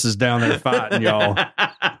DeSantis is down there fighting, y'all.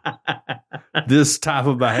 This type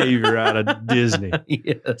of behavior out of Disney.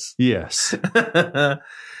 Yes. Yes.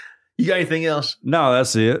 You got anything else? No,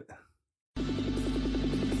 that's it.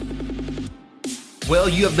 Well,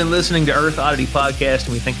 you have been listening to Earth Oddity Podcast,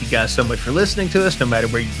 and we thank you guys so much for listening to us, no matter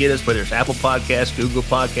where you get us, whether it's Apple Podcasts, Google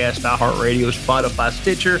Podcasts, iHeartRadio, Spotify,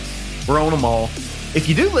 Stitcher. We're on them all. If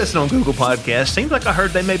you do listen on Google Podcasts, seems like I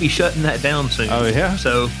heard they may be shutting that down soon. Oh, yeah?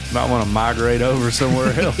 So might want to migrate over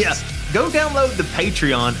somewhere else. Yeah. Go download the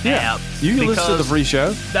Patreon app. You can listen to the free show. I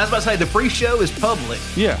was about to say, the free show is public.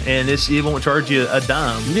 Yeah. And it won't charge you a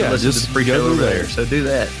dime to listen to the free show over there. So do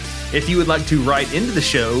that. If you would like to write into the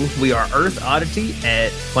show, we are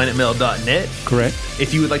earthoddity@planetmail.net. Correct.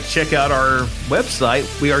 If you would like to check out our website,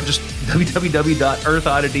 we are just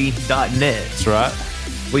www.earthoddity.net. That's right.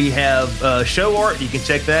 We have show art. You can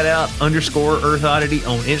check that out. _Earth Oddity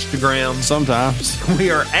on Instagram. Sometimes. We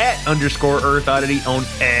are at _Earth Oddity on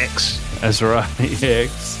X. That's right.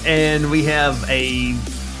 X. And we have a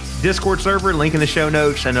Discord server, link in the show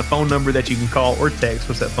notes, and a phone number that you can call or text.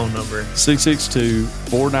 What's that phone number?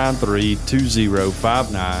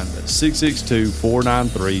 662-493-2059. That's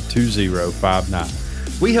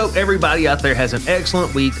 662-493-2059. We hope everybody out there has an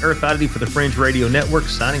excellent week. Earth Oddity for the Fringe Radio Network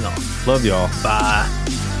signing off. Love y'all. Bye.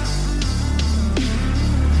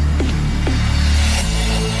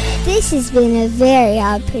 This has been a very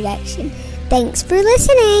odd production. Thanks for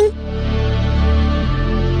listening.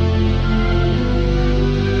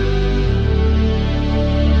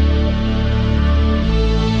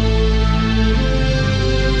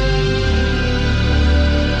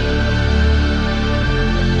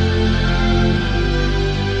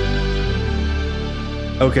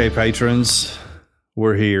 Okay, patrons,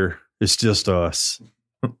 we're here. It's just us.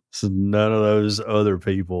 So none of those other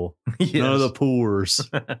people. Yes. None of the poors.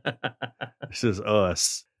 It's just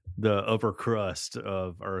us, the upper crust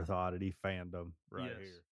of Earth Oddity fandom right here.